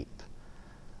shape,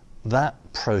 that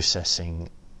processing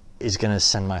is going to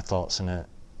send my thoughts in a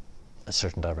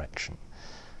certain direction.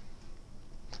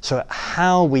 So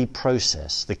how we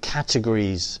process, the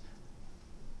categories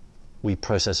we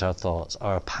process our thoughts,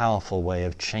 are a powerful way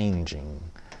of changing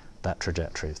that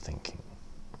trajectory of thinking.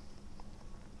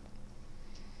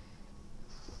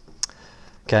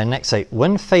 Okay, next say,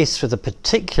 when faced with a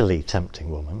particularly tempting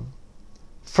woman,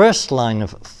 first line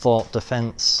of thought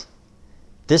defense,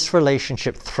 this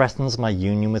relationship threatens my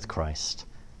union with Christ,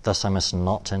 thus I must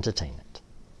not entertain it.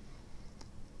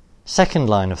 Second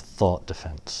line of thought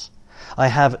defense, I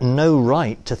have no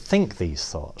right to think these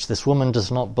thoughts. This woman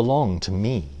does not belong to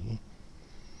me.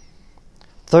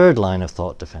 Third line of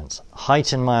thought defense,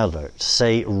 heighten my alert,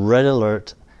 say red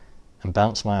alert, and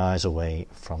bounce my eyes away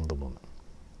from the woman.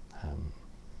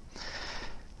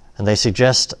 And they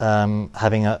suggest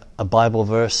having a Bible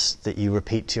verse that you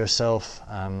repeat to yourself.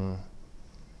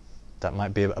 That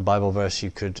might be a Bible verse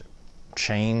you could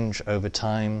change over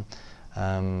time.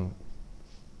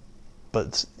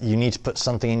 But you need to put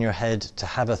something in your head to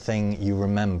have a thing you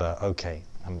remember. Okay,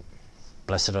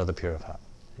 blessed are the pure of heart.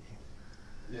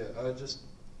 Yeah,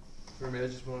 for me, I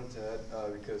just wanted to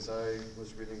add, because I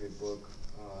was reading a book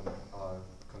on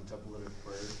contemplative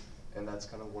prayer, and that's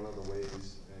kind of one of the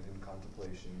ways in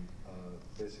contemplation,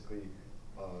 basically,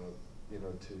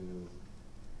 to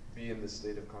be in the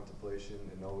state of contemplation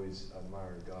and always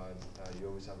admire God. You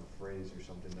always have a phrase or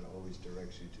something that always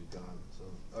directs you to God.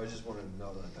 So I just wanted to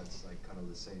know that that's like kind of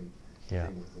the same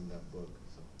thing within that book.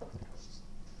 So.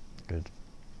 Good.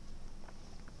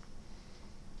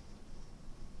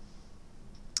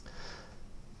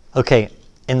 Okay,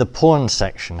 in the porn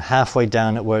section, halfway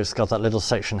down at where it's got that little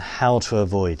section, how to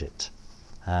avoid it.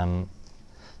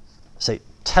 So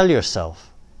tell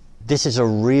yourself, this is a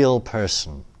real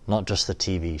person, not just the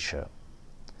TV show.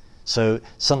 So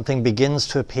something begins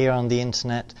to appear on the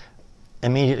internet,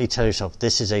 immediately tell yourself,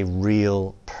 this is a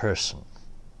real person.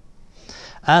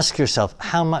 Ask yourself,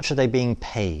 how much are they being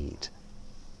paid?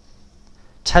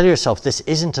 tell yourself this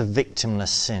isn't a victimless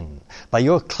sin. By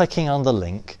your clicking on the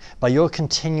link, by your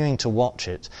continuing to watch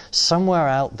it, somewhere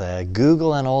out there,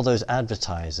 Google and all those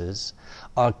advertisers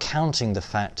are counting the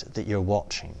fact that you're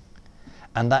watching.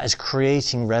 And that is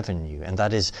creating revenue, and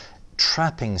that is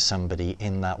trapping somebody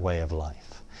in that way of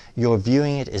life. Your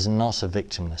viewing it is not a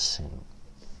victimless sin.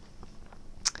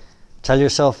 Tell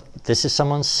yourself, this is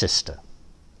someone's sister.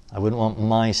 I wouldn't want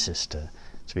my sister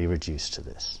to be reduced to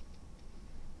this.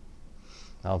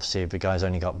 Obviously, if a guy's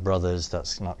only got brothers,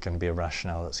 that's not going to be a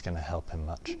rationale that's going to help him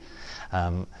much.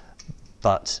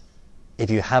 But if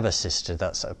you have a sister,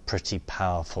 that's a pretty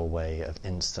powerful way of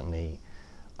instantly,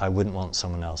 I wouldn't want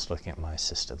someone else looking at my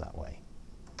sister that way.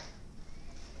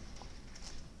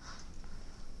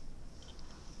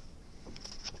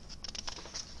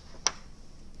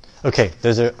 Okay,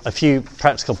 those are a few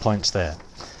practical points there.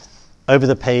 Over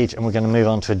the page, and we're going to move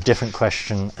on to a different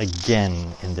question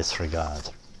again in this regard.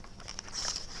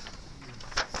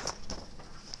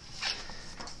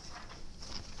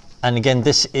 And again,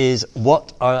 this is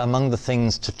what are among the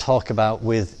things to talk about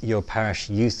with your parish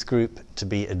youth group, to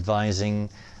be advising,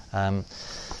 and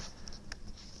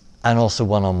also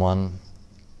one-on-one.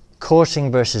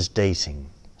 Courting versus dating.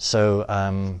 So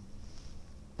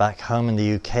back home in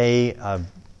the UK, I've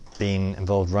been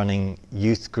involved running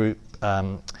youth group,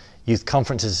 youth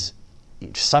conferences.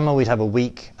 Each summer we'd have a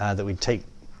week that we'd take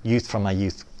youth from my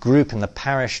youth group in the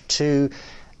parish to.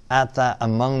 At that,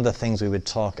 among the things we would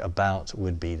talk about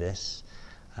would be this.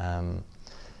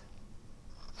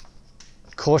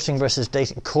 Courting versus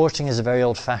dating. Courting is a very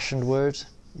old-fashioned word.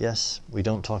 Yes, we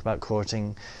don't talk about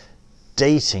courting.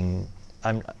 Dating,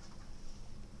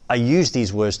 I use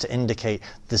these words to indicate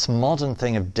this modern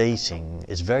thing of dating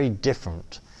is very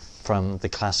different from the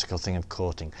classical thing of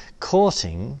courting.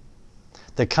 Courting,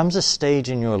 there comes a stage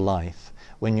in your life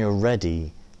when you're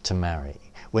ready to marry,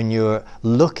 when you're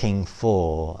looking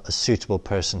for a suitable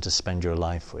person to spend your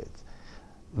life with.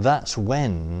 That's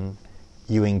when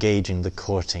you engage in the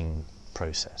courting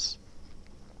process.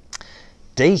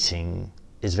 Dating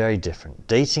is very different.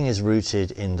 Dating is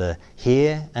rooted in the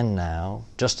here and now,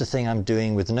 just a thing I'm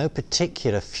doing with no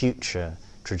particular future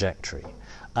trajectory.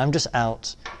 I'm just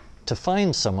out to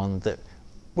find someone that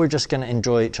we're just going to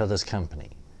enjoy each other's company.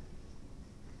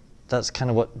 That's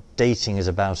kind of what dating is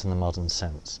about in the modern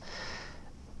sense.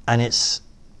 And it's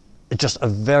just a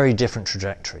very different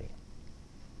trajectory.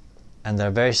 And there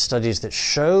are various studies that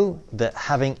show that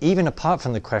having, even apart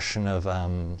from the question of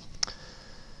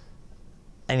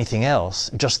anything else,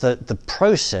 just the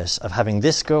process of having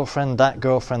this girlfriend, that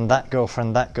girlfriend, that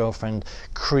girlfriend, that girlfriend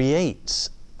creates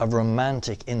a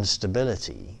romantic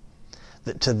instability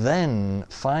that to then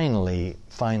finally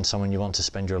find someone you want to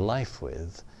spend your life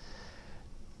with,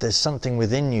 there's something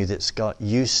within you that's got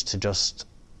used to just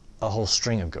a whole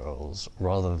string of girls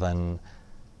rather than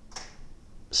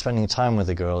spending time with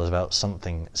a girl is about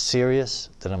something serious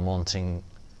that I'm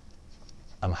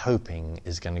hoping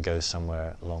is going to go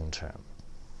somewhere long term.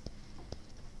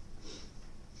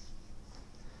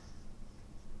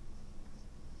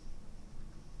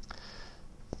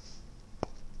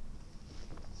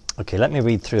 Okay, let me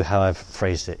read through how I've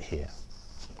phrased it here.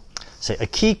 So, a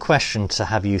key question to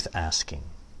have youth asking.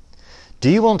 Do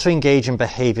you want to engage in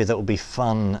behavior that will be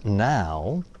fun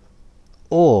now,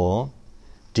 or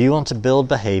do you want to build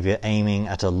behavior aiming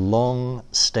at a long,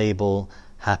 stable,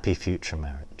 happy future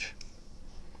marriage?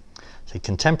 So,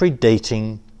 contemporary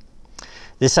dating,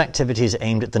 this activity is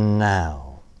aimed at the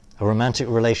now, a romantic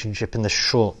relationship in the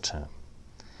short term.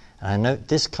 And I note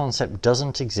this concept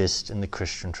doesn't exist in the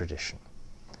Christian tradition.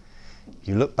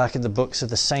 You look back at the books of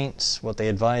the saints, what they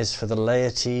advise for the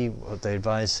laity, what they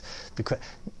advise.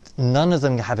 None of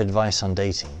them have advice on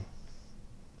dating.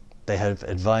 They have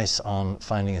advice on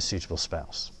finding a suitable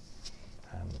spouse.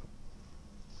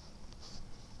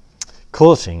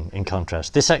 Courting, in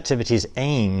contrast, this activity is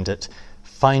aimed at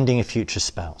finding a future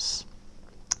spouse.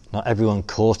 Not everyone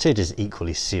courted is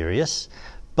equally serious,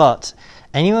 but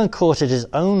anyone courted is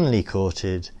only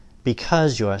courted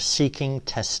because you are seeking,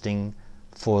 testing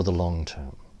for the long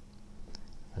term.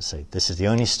 I say this is the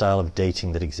only style of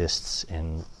dating that exists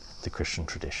in the Christian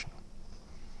tradition.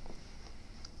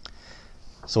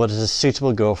 So what does a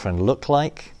suitable girlfriend look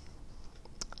like?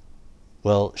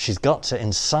 Well, she's got to,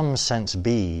 in some sense,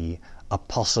 be a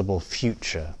possible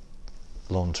future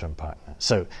long-term partner.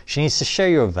 So she needs to share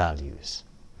your values.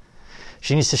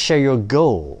 She needs to share your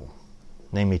goal,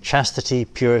 namely chastity,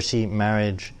 purity,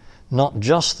 marriage, not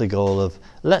just the goal of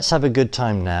let's have a good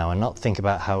time now and not think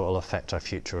about how it will affect our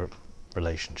future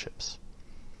relationships.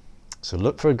 So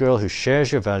look for a girl who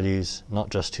shares your values, not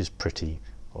just who's pretty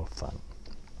or fun.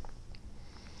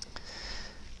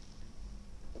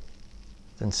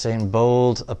 Then say in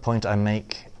bold a point I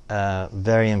make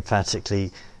very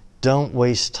emphatically: don't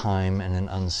waste time in an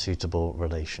unsuitable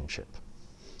relationship.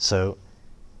 So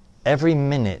every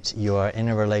minute you are in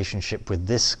a relationship with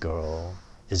this girl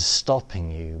is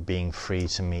stopping you being free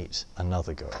to meet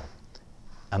another girl.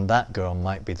 And that girl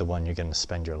might be the one you're going to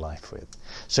spend your life with.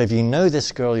 So if you know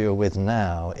this girl you're with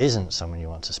now isn't someone you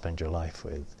want to spend your life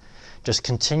with, just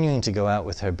continuing to go out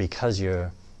with her because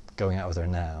you're going out with her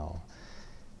now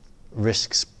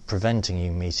risks preventing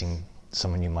you meeting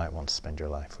someone you might want to spend your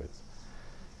life with.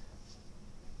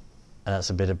 And that's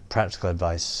a bit of practical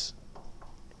advice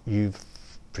you've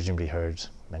presumably heard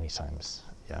many times,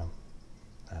 yeah.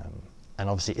 And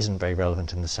obviously isn't very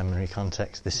relevant in the seminary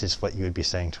context. This is what you would be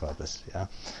saying to others, yeah?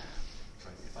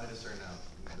 If I discern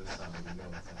out this time, you know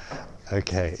it's not.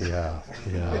 Okay, yeah.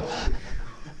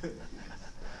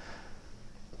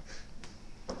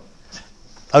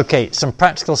 Okay, some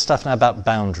practical stuff now about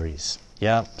boundaries,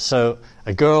 yeah? So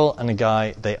a girl and a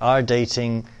guy, they are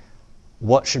dating.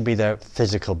 What should be their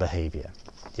physical behavior?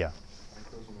 Yeah.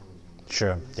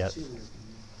 Sure, yeah.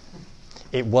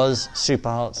 It was super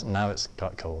hot, now it's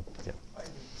got cold, yeah.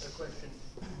 A question.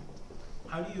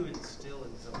 How do you instill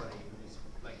in somebody who's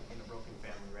like in a broken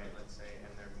family, right, let's say,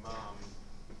 and their mom,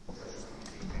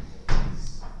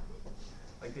 is,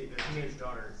 like their teenage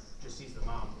daughter just sees the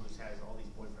mom who has all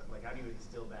these boyfriends. Like, how do you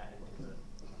instill that into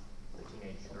the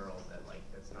teenage girl that, like,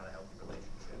 that's not a healthy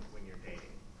relationship when you're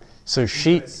dating? So she's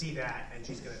going to see that and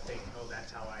she's going to think, oh,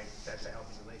 that's a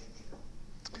healthy relationship.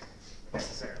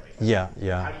 Necessarily. Yeah.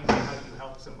 How do you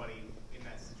help somebody in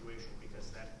that situation, because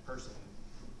that person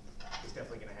is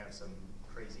definitely going to have some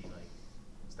crazy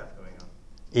stuff going on.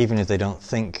 Even if they don't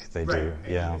think they right. do,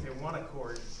 And yeah. even if they want to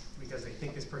court because they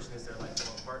think this person is their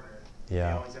lifelong partner,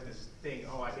 Yeah. they always have this thing,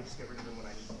 oh, I can just get rid of them when I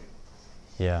need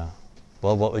to. Yeah.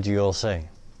 Well, what would you all say?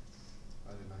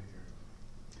 I did not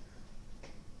hear.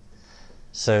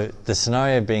 So the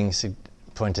scenario being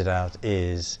pointed out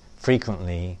is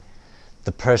frequently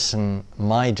the person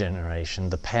my generation,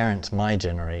 the parent my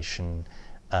generation,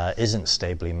 isn't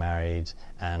stably married,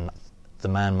 and the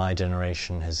man my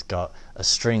generation has got a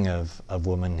string of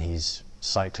women he's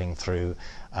cycling through.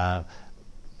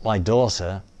 My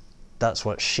daughter, that's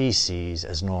what she sees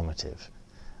as normative.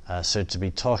 So to be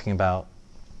talking about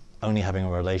only having a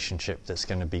relationship that's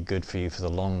going to be good for you for the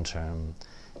long term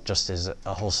just is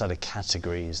a whole set of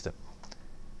categories that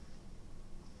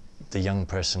the young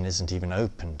person isn't even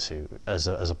open to as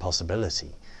a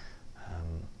possibility.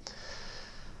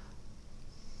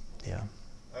 Yeah.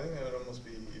 I think that would almost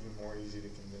be even more easy to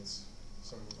convince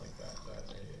someone like that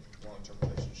a long-term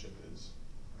relationship is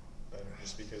better,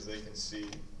 just because they can see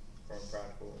from a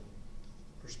practical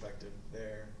perspective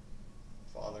their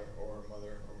father or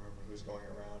mother or whoever who's going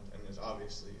around and is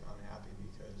obviously unhappy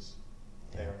because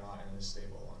they are not in a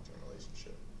stable long-term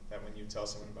relationship. That when you tell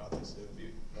someone about this, it would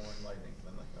be more enlightening for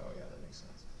them, like, oh yeah, that makes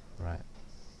sense. Right.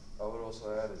 I would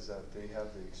also add is that they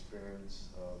have the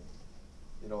experience of,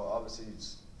 obviously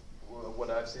what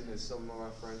I've seen is some of my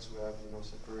friends who have,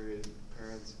 separated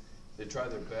parents, they try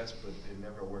their best, but it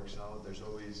never works out. There's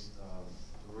always,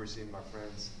 we're seeing my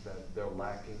friends that they're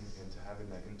lacking into having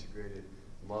that integrated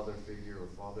mother figure or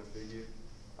father figure,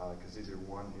 because either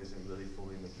one isn't really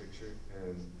fully in the picture,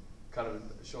 and kind of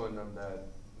showing them that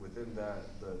within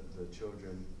that, the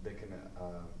children, they can,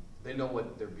 they know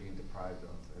what they're being deprived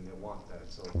of, and they want that.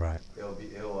 So Right.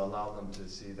 it'll allow them to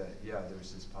see that, yeah,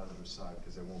 there's this positive side,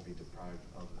 because they won't be deprived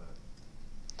of that.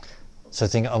 So I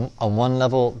think on one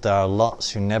level, there are lots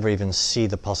who never even see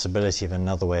the possibility of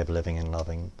another way of living and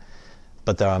loving.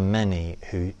 But there are many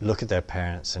who look at their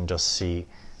parents and just see,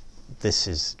 this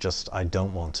is just, I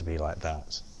don't want to be like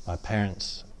that. My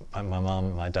parents, my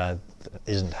mom, my dad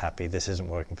isn't happy, this isn't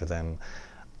working for them.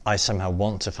 I somehow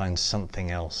want to find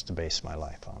something else to base my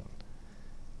life on.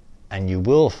 And you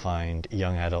will find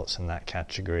young adults in that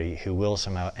category who will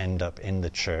somehow end up in the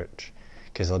church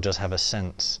because they'll just have a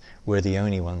sense we're the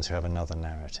only ones who have another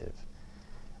narrative.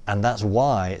 And that's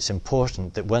why it's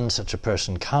important that when such a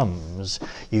person comes,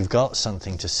 you've got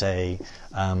something to say.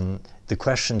 The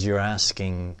questions you're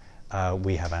asking,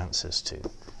 we have answers to.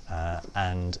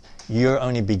 And you're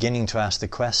only beginning to ask the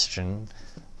question,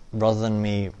 rather than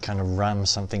me kind of ram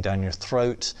something down your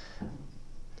throat,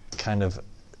 kind of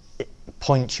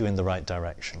point you in the right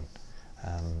direction.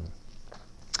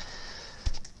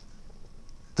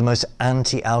 The most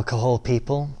anti-alcohol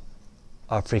people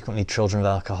are frequently children of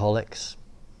alcoholics.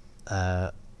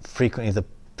 Frequently the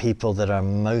people that are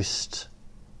most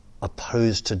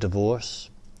opposed to divorce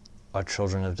are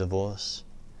children of divorce.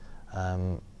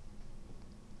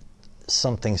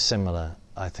 Something similar,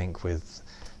 I think, with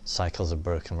cycles of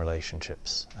broken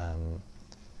relationships.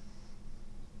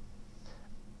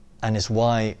 And it's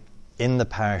why in the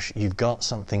parish you've got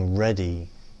something ready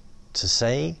to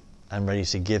say and ready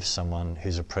to give someone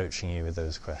who's approaching you with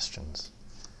those questions.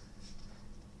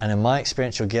 And in my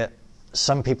experience, you'll get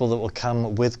some people that will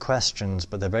come with questions,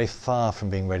 but they're very far from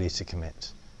being ready to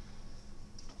commit.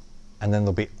 And then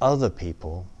there'll be other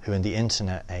people who in the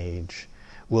internet age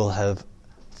will have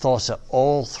thought it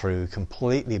all through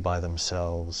completely by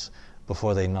themselves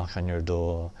before they knock on your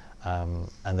door,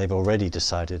 and they've already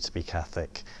decided to be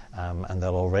Catholic, and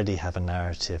they'll already have a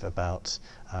narrative about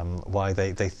why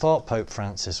they thought Pope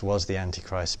Francis was the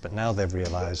Antichrist, but now they've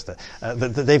realized that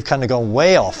they've kind of gone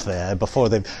way off there before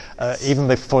they've even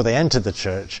before they entered the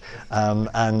church,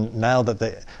 and now that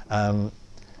they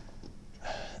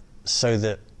so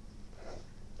that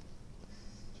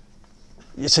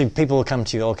you see people will come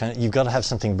to you all kind of, you've got to have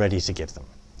something ready to give them.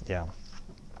 Yeah,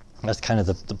 that's kind of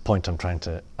the point I'm trying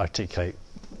to articulate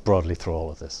broadly through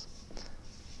all of this.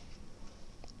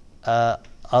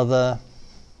 Other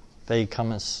vague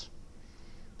comments?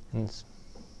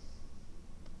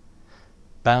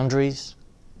 Boundaries.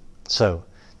 So,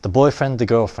 the boyfriend, the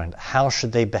girlfriend, how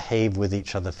should they behave with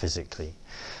each other physically?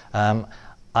 I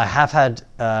have had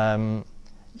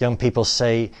young people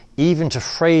say, even to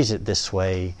phrase it this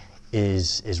way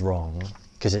is wrong,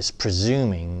 because it's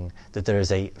presuming that there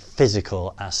is a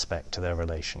physical aspect to their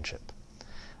relationship.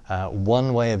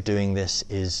 One way of doing this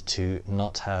is to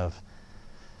not have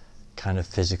kind of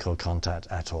physical contact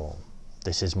at all.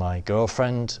 This is my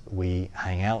girlfriend, we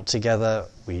hang out together,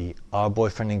 we are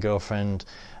boyfriend and girlfriend.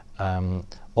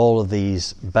 All of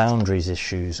these boundaries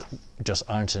issues just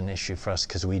aren't an issue for us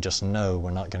because we just know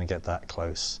we're not going to get that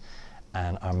close,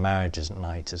 and our marriage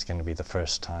night is going to be the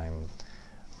first time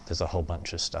there's a whole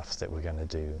bunch of stuff that we're going to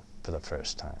do for the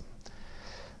first time.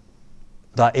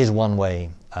 That is one way,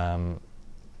 and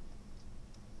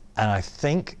I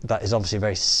think that is obviously a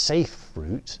very safe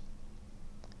route.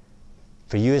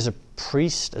 For you as a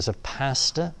priest, as a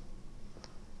pastor,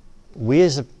 we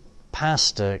as a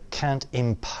pastor can't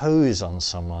impose on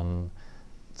someone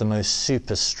the most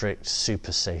super strict,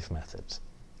 super safe method.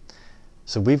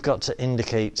 So we've got to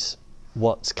indicate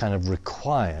what's kind of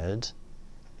required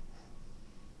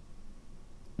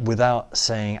without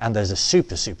saying, and there's a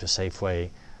super, super safe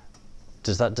way.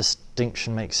 Does that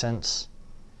distinction make sense?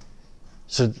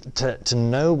 So to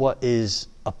know what is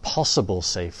a possible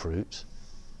safe route,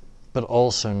 but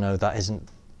also know that isn't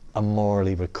a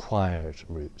morally required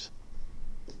route.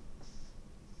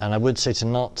 And I would say to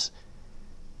not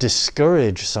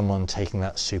discourage someone taking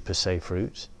that super safe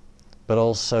route, but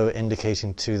also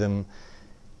indicating to them,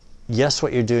 yes,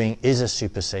 what you're doing is a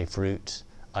super safe route,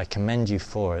 I commend you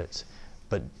for it,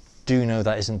 but do know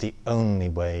that isn't the only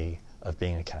way of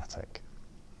being a Catholic.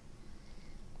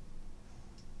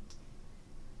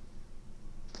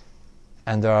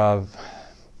 And there are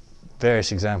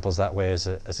various examples that way as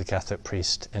a Catholic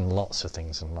priest in lots of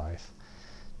things in life.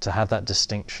 To have that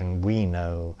distinction, we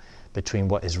know, between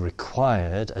what is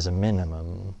required as a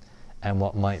minimum and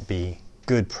what might be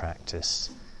good practice,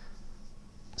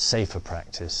 safer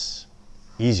practice,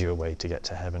 easier way to get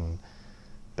to heaven,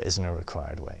 but isn't a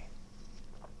required way.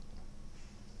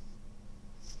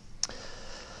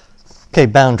 Okay,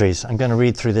 boundaries. I'm going to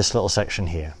read through this little section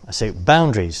here. I say,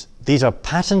 boundaries. These are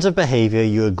patterns of behavior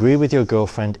you agree with your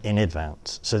girlfriend in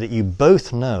advance so that you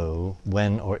both know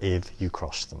when or if you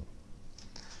cross them.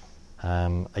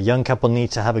 A young couple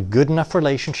need to have a good enough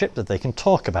relationship that they can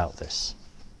talk about this.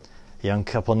 A young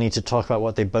couple need to talk about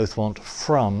what they both want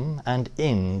from and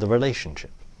in the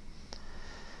relationship.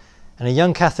 And a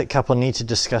young Catholic couple need to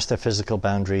discuss their physical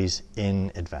boundaries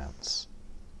in advance.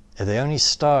 If they only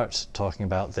start talking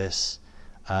about this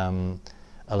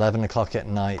 11 o'clock at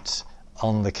night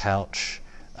on the couch,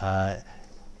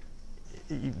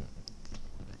 you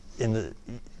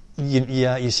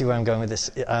see where I'm going with this.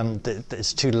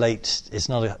 It's too late. It's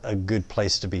not a good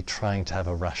place to be trying to have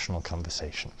a rational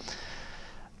conversation.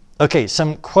 Okay,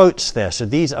 some quotes there. So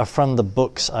these are from the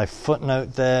books I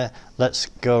footnote there. Let's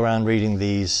go around reading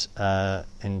these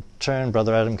in turn.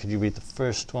 Brother Adam, could you read the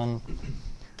first one?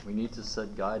 We need to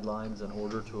set guidelines in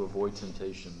order to avoid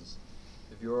temptations.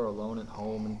 If you are alone at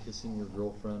home and kissing your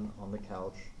girlfriend on the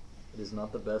couch, it is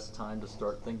not the best time to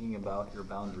start thinking about your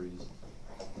boundaries.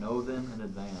 Know them in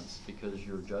advance, because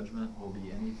your judgment will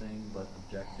be anything but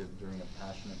objective during a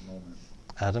passionate moment.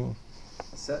 Adam?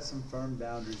 Set some firm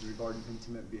boundaries regarding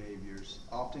intimate behaviors.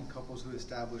 Often couples who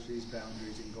establish these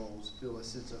boundaries and goals feel a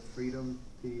sense of freedom,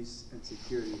 peace, and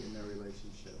security in their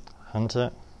relationship.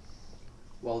 Hunter?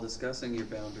 While discussing your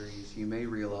boundaries, you may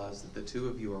realize that the two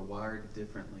of you are wired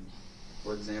differently.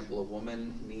 For example, a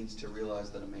woman needs to realize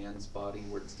that a man's body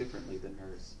works differently than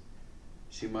hers.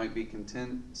 She might be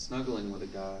content snuggling with a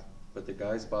guy, but the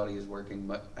guy's body is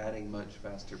working at a much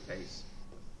faster pace.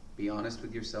 Be honest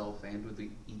with yourself and with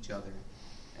each other,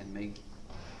 and make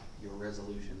your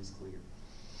resolutions clear.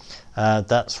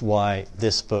 That's why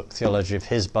this book, Theology of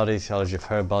His Body, Theology of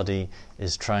Her Body,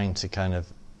 is trying to kind of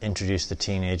introduce the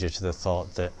teenager to the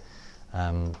thought that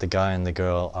the guy and the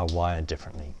girl are wired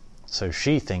differently. So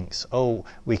she thinks, oh,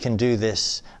 we can do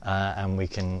this,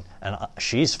 and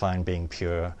she's fine being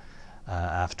pure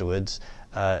afterwards.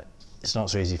 It's not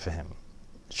so easy for him.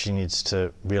 She needs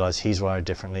to realize he's wired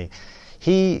differently.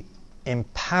 He, in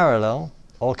parallel,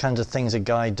 all kinds of things a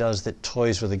guy does that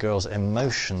toys with a girl's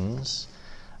emotions.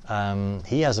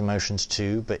 He has emotions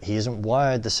too, but he isn't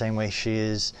wired the same way she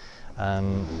is.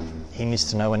 He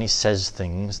needs to know when he says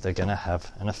things, they're going to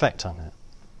have an effect on her.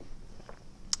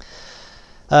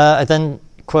 I then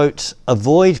quote,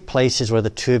 avoid places where the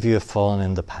two of you have fallen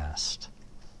in the past.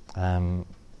 And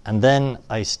then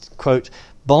I quote,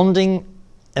 bonding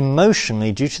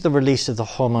emotionally due to the release of the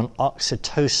hormone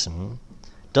oxytocin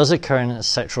does occur in a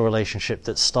sexual relationship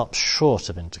that stops short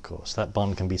of intercourse. That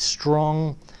bond can be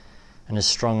strong and is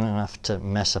strong enough to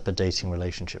mess up a dating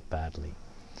relationship badly.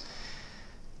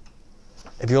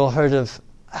 Have you all heard of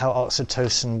how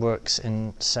oxytocin works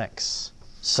in sex?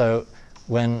 So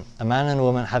when a man and a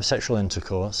woman have sexual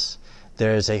intercourse,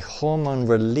 there is a hormone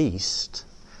released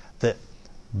that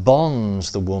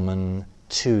bonds the woman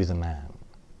to the man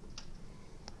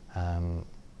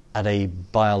at a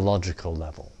biological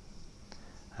level.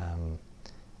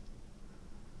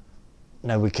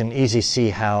 Now we can easily see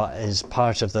how, as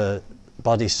part of the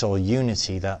body-soul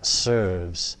unity, that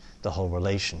serves the whole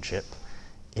relationship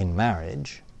in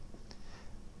marriage.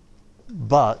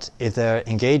 But if they're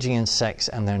engaging in sex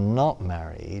and they're not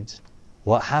married,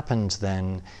 what happens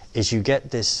then is you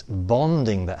get this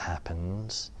bonding that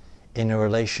happens in a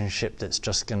relationship that's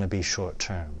just going to be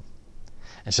short-term.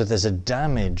 And so there's a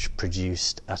damage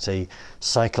produced at a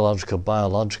psychological,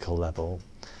 biological level,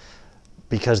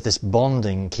 because this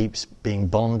bonding keeps being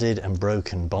bonded and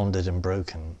broken, bonded and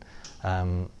broken.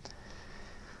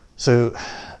 So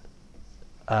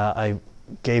I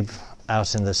gave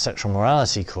out in the sexual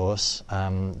morality course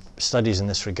studies in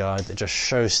this regard that just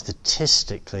show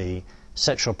statistically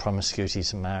sexual promiscuity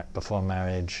before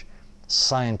marriage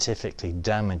scientifically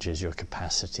damages your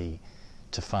capacity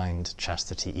to find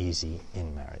chastity easy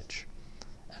in marriage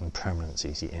and permanence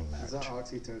easy in marriage. Is that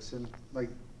oxytocin? Like,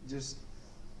 just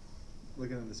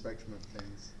looking at the spectrum of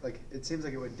things, like, it seems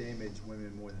like it would damage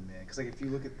women more than men. Because, like, if you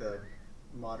look at the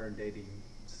modern dating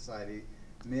society,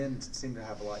 men seem to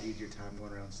have a lot easier time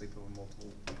going around sleeping with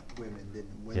multiple women than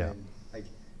women. Yeah. Like,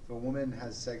 if a woman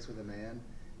has sex with a man,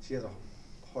 she has a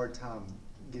hard time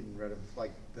getting rid of,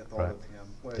 like, the thought of him.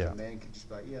 Whereas a man can just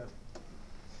be like, yeah,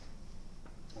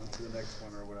 on to the next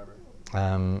one or whatever.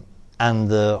 And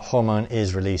the hormone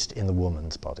is released in the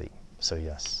woman's body. So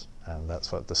yes,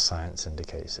 that's what the science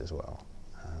indicates as well.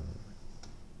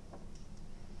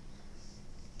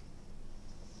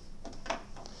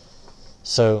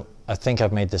 So I think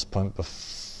I've made this point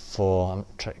before. I'm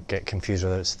trying to get confused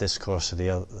whether it's this course or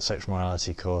the sexual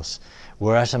morality course.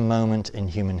 We're at a moment in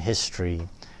human history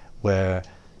where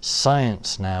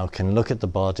science now can look at the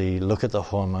body, look at the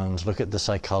hormones, look at the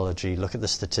psychology, look at the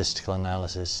statistical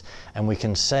analysis, and we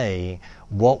can say,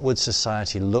 what would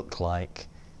society look like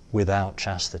without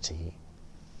chastity?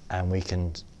 And we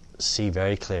can see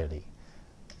very clearly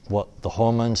what the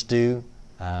hormones do,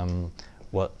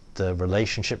 what the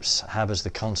relationships have as the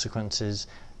consequences,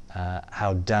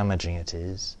 how damaging it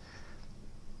is.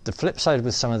 The flip side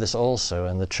with some of this also,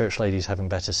 and the church ladies having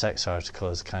better sex article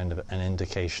is kind of an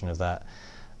indication of that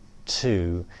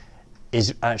too,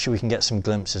 is actually we can get some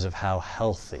glimpses of how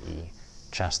healthy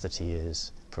chastity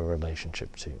is for a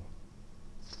relationship too.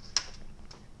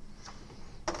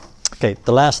 Okay,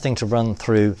 the last thing to run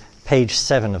through, page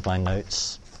 7 of my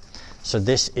notes. So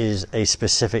this is a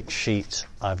specific sheet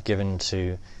I've given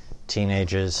to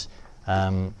teenagers.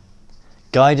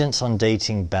 Guidance on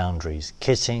dating boundaries,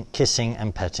 kissing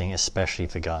and petting, especially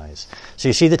for guys. So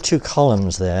you see the two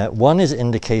columns there. One is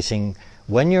indicating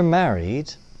when you're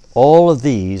married, all of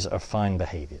these are fine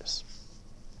behaviors,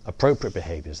 appropriate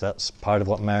behaviors. That's part of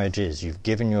what marriage is. You've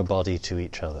given your body to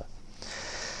each other.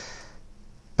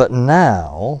 But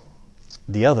now,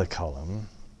 the other column,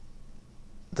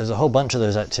 there's a whole bunch of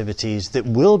those activities that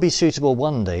will be suitable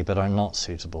one day but are not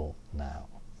suitable now.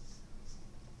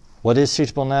 What is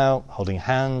suitable now? Holding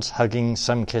hands, hugging,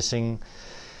 some kissing.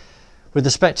 With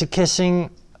respect to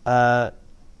kissing, at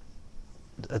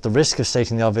the risk of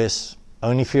stating the obvious,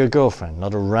 only for your girlfriend,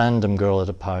 not a random girl at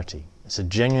a party. It's a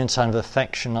genuine sign of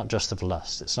affection, not just of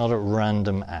lust. It's not a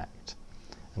random act.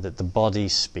 and that the body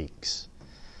speaks.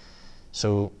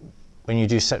 So when you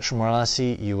do sexual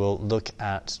morality, you will look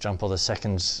at John Paul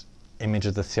II's image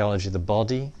of the theology of the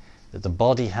body, that the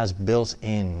body has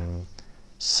built-in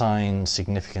signs,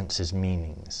 significances,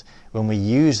 meanings. When we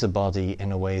use the body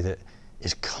in a way that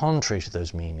is contrary to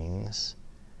those meanings,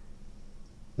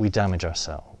 we damage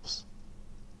ourselves.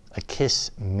 A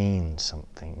kiss means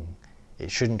something. It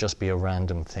shouldn't just be a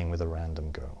random thing with a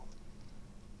random girl.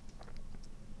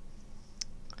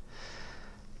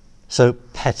 So,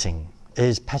 petting.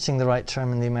 Is petting the right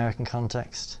term in the American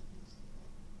context?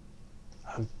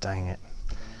 Oh, dang it.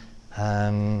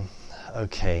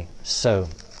 Okay, so.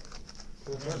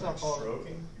 At first I thought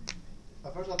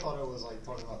it was like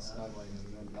talking about snuggling,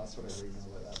 and then that's what I read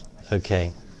what that meant.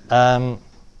 Okay.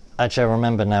 Actually, I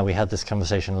remember now we had this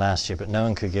conversation last year, but no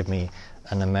one could give me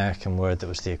an American word that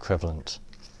was the equivalent.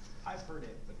 I've heard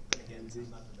it, but again, it's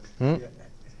not the best.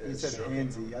 Yeah, you said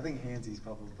handsy. I think handsy's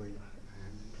probably.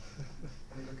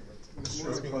 It's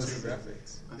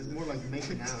more like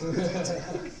making out.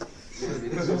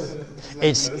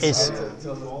 It's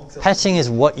petting is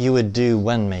what you would do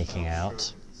when making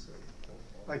out.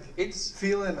 Like It's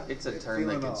feeling. It's a term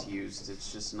that gets used.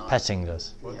 It's just not. Petting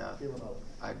does. Yeah.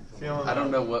 I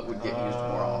don't know what would get used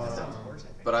more often,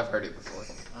 but I've heard it before.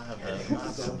 I have that.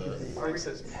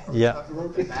 Yeah.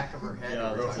 The back of her head.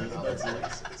 Yeah, that's it.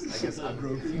 I guess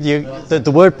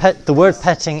The word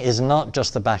petting is not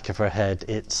just the back of her head.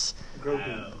 It's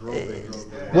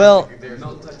well,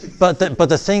 but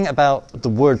the thing about the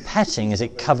word petting is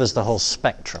it covers the whole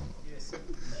spectrum.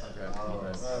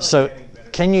 So,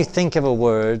 can you think of a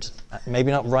word,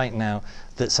 maybe not right now,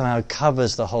 that somehow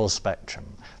covers the whole spectrum,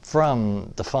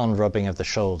 from the fond rubbing of the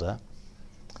shoulder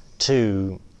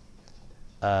to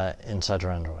inside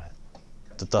her underwear?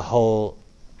 The whole.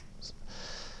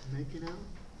 Making out?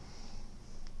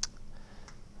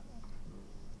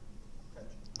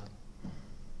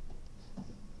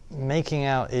 Making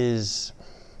out is,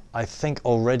 I think,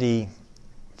 already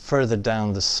further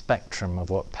down the spectrum of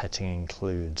what petting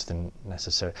includes than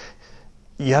necessary.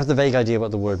 You have the vague idea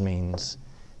what the word means.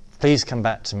 Please come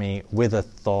back to me with a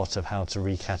thought of how to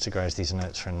recategorize these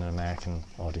notes for an American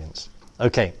audience.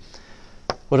 Okay,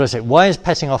 what do I say? Why is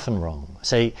petting often wrong?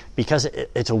 Say, because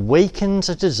it awakens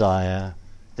a desire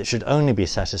that should only be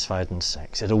satisfied in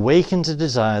sex. It awakens a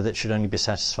desire that should only be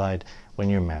satisfied when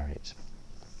you're married.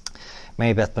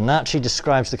 Mary Beth Bonacci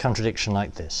describes the contradiction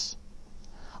like this: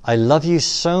 I love you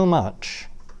so much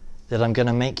that I'm going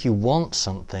to make you want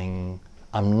something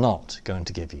I'm not going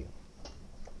to give you.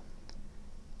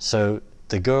 So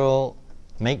the girl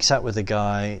makes out with the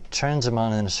guy, turns him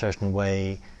on in a certain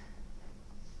way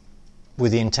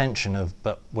with the intention of,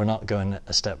 but we're not going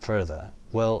a step further.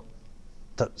 Well,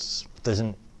 there's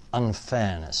an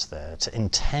unfairness there to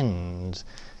intend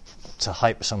to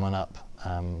hype someone up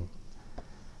and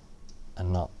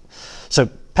not. So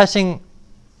petting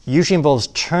usually involves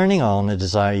turning on a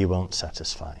desire you won't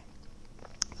satisfy.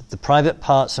 The private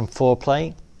parts and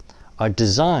foreplay are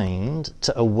designed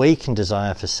to awaken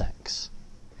desire for sex,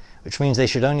 which means they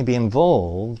should only be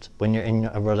involved when you're in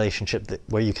a relationship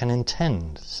where you can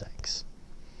intend sex.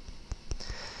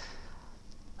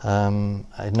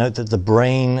 I note that the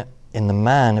brain in the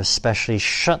man especially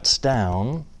shuts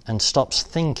down and stops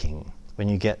thinking when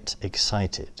you get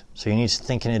excited. So you need to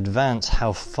think in advance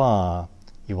how far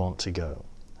you want to go.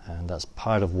 And that's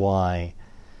part of why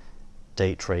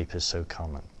date rape is so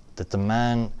common. That the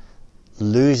man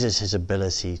loses his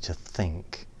ability to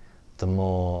think the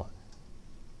more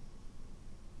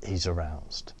he's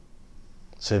aroused.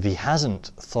 So if he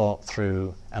hasn't thought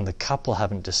through and the couple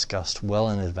haven't discussed well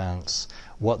in advance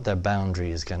what their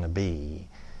boundary is going to be,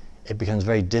 it becomes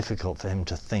very difficult for him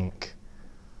to think,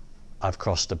 I've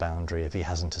crossed a boundary, if he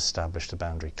hasn't established a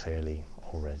boundary clearly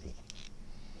already.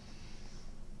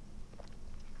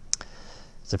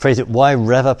 The phrase that why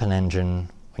rev up an engine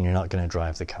when you're not going to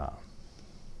drive the car,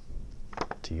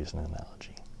 to use an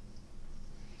analogy.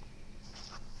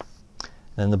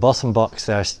 Then the bottom box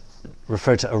there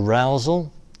refer to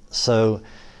arousal. So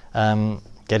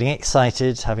getting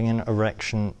excited, having an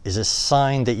erection, is a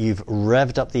sign that you've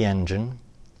revved up the engine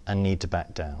and need to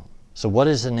back down. So what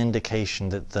is an indication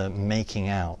that the making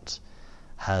out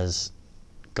has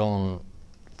gone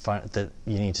far, that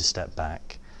you need to step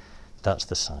back? That's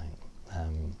the sign.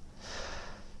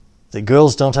 The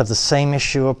girls don't have the same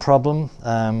issue or problem,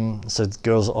 so the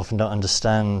girls often don't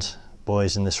understand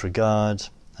boys in this regard.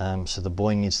 So the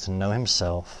boy needs to know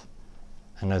himself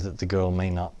and know that the girl may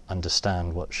not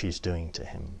understand what she's doing to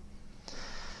him.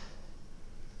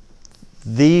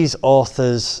 These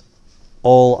authors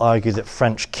all argue that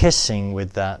French kissing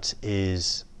with that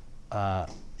is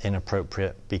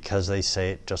inappropriate because they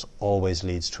say it just always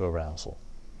leads to arousal,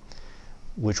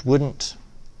 which wouldn't,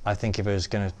 I think, if I was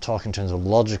going to talk in terms of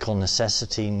logical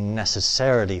necessity,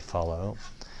 necessarily follow.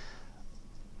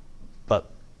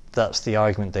 But that's the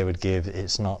argument they would give.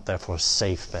 It's not, therefore,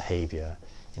 safe behavior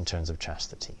in terms of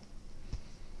chastity.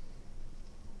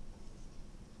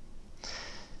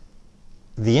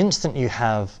 The instant you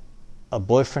have a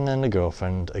boyfriend and a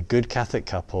girlfriend, a good Catholic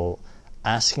couple,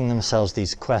 asking themselves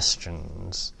these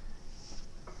questions,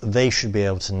 they should be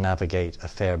able to navigate a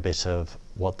fair bit of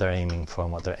what they're aiming for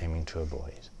and what they're aiming to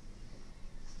avoid.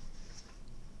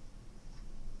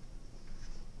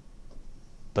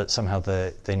 But somehow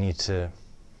they need to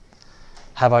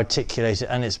have articulated,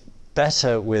 and it's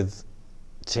better with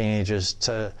teenagers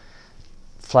to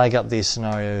flag up these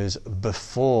scenarios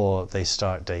before they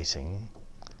start dating,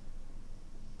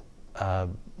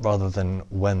 rather than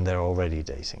when they're already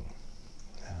dating.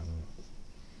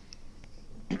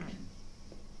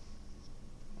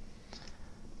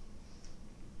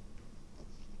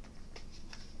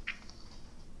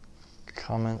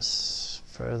 Comments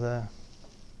further?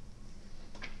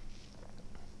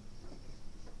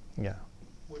 Yeah.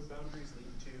 Would boundaries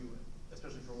lead to,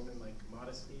 especially for women, like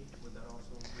modesty? Would that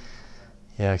also lead to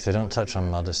that? Yeah, because they don't touch on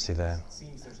modesty there. It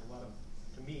seems there's a lot of,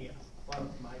 to me, a lot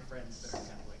of my friends that are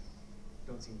Catholic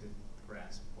don't seem to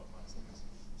grasp what modesty is.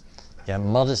 Yeah,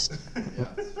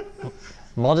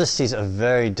 modesty is a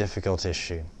very difficult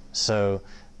issue. So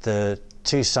the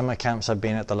 2 summer camps I've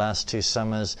been at, the last 2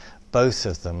 summers, both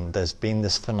of them, there's been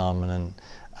this phenomenon.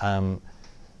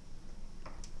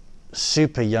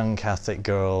 Super young Catholic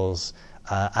girls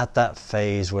at that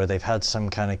phase where they've had some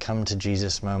kind of come to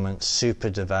Jesus moment, super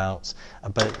devout,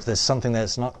 but there's something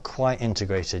that's not quite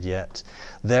integrated yet.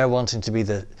 They're wanting to be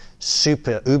the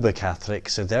super uber Catholic,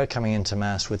 so they're coming into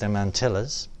Mass with their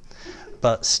mantillas,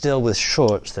 but still with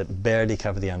shorts that barely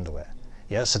cover the underwear.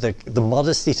 Yeah, so the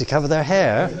modesty to cover their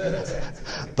hair,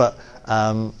 but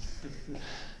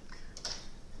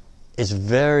it's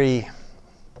very,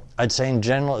 I'd say in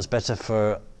general it's better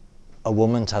for a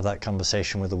woman to have that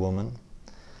conversation with a woman,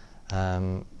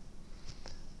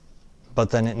 but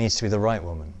then it needs to be the right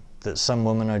woman. That some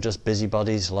women are just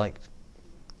busybodies, like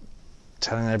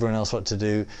telling everyone else what to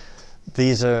do.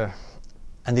 These are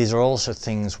also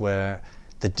things where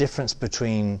the difference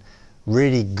between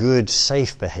really good,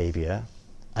 safe behavior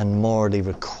and morally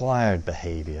required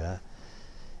behavior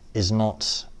is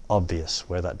not obvious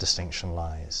where that distinction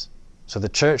lies. So the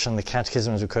Church and the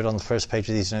Catechism, as we quote on the first page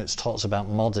of these notes, talks about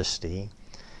modesty.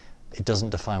 It doesn't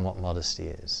define what modesty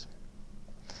is.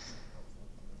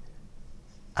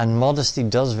 And modesty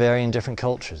does vary in different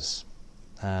cultures.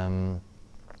 So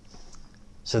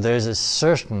there's a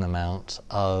certain amount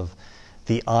of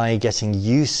the eye getting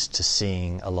used to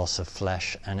seeing a loss of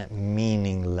flesh and it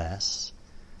meaning less,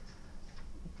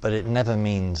 but it never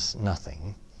means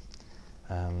nothing.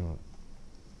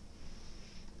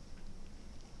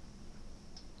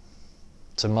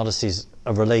 So modesty is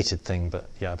a related thing, but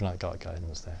yeah, I've not got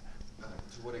guidance there.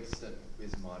 To what extent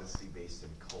is modesty based in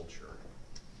culture?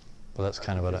 Well, that's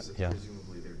kind of what Because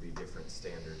presumably there'd be different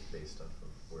standards based off of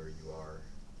where you are,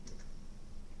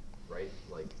 right?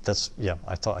 Like that's, yeah,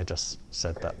 I thought I just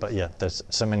said that, but yeah, there's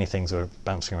so many things we're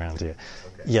bouncing around here.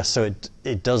 Okay. Yes, so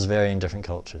it does vary in different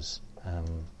cultures.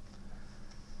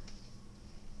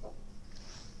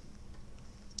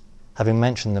 Having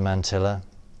mentioned the mantilla,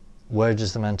 where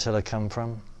does the mantilla come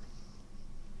from?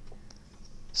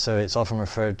 So it's often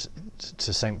referred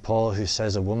to St. Paul, who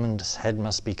says a woman's head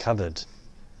must be covered.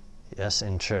 Yes,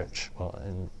 in church.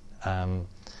 And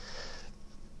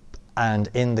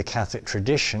in the Catholic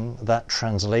tradition, that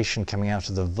translation coming out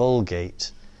of the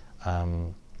Vulgate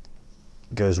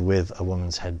goes with a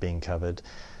woman's head being covered.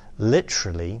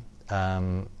 Literally,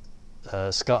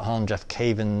 Scott Hahn, Jeff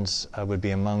Cavins would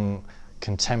be among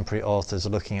contemporary authors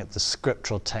looking at the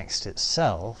scriptural text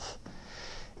itself.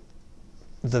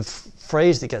 The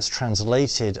phrase that gets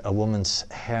translated, a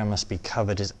woman's hair must be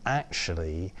covered, is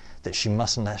actually that she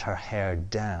mustn't let her hair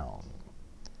down.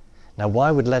 Now, why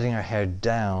would letting her hair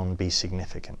down be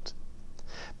significant?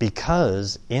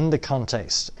 Because in the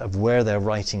context of where they're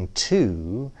writing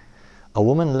to, a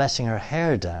woman letting her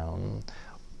hair down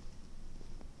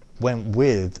went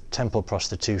with temple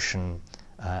prostitution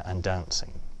and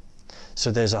dancing. So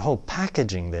there's a whole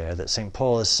packaging there that St.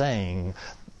 Paul is saying,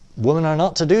 women are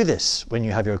not to do this when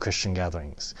you have your Christian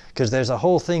gatherings, because there's a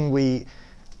whole thing we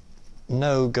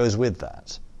know goes with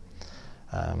that.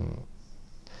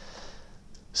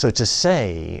 So to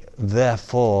say,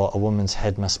 therefore, a woman's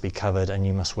head must be covered and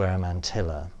you must wear a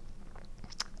mantilla,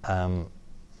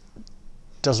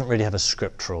 doesn't really have a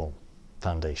scriptural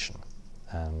foundation.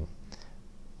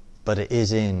 but it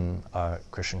is in our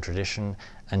Christian tradition,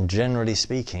 and generally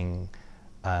speaking,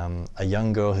 a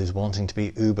young girl who's wanting to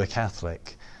be uber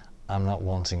Catholic, I'm not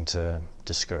wanting to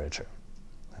discourage her.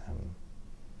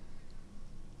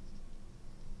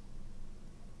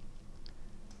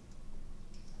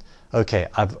 Okay,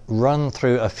 I've run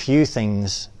through a few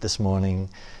things this morning.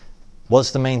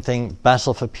 What's the main thing?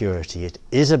 Battle for purity. It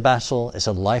is a battle. It's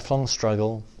a lifelong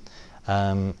struggle.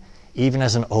 Even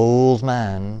as an old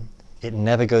man, it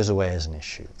never goes away as an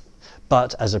issue.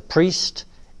 But as a priest,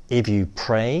 if you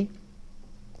pray,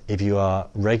 if you are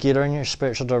regular in your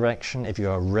spiritual direction, if you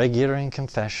are regular in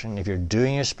confession, if you're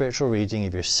doing your spiritual reading,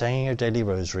 if you're saying your daily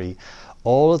rosary,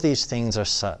 all of these things are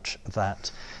such that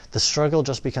the struggle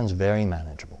just becomes very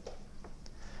manageable.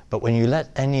 But when you let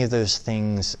any of those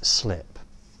things slip,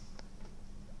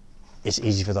 it's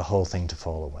easy for the whole thing to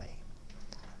fall away.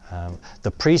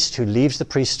 The priest who leaves the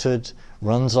priesthood,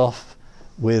 runs off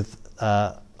with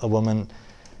a woman,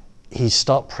 he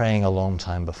stopped praying a long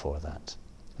time before that.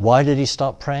 Why did he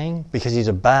stop praying? Because he's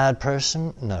a bad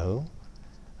person? No.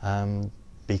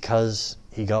 Because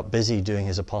he got busy doing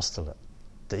his apostolate.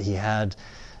 That he had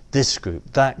this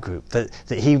group, that group, that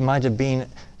he might have been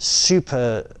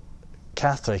super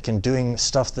Catholic and doing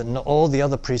stuff that all the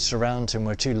other priests around him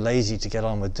were too lazy to get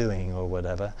on with doing or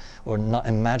whatever, or not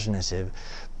imaginative.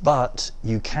 But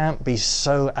you can't be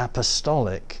so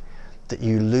apostolic that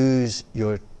you lose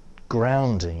your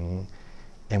grounding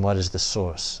in what is the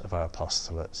source of our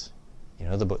apostolate. You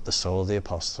know the book, The Soul of the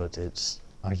Apostolate, it's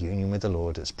our union with the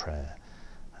Lord, it's prayer.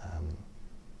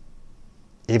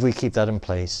 If we keep that in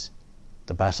place,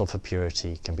 the battle for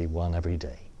purity can be won every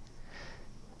day.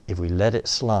 If we let it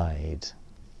slide,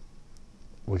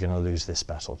 we're going to lose this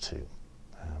battle too.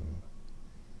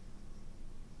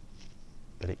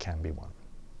 But it can be won.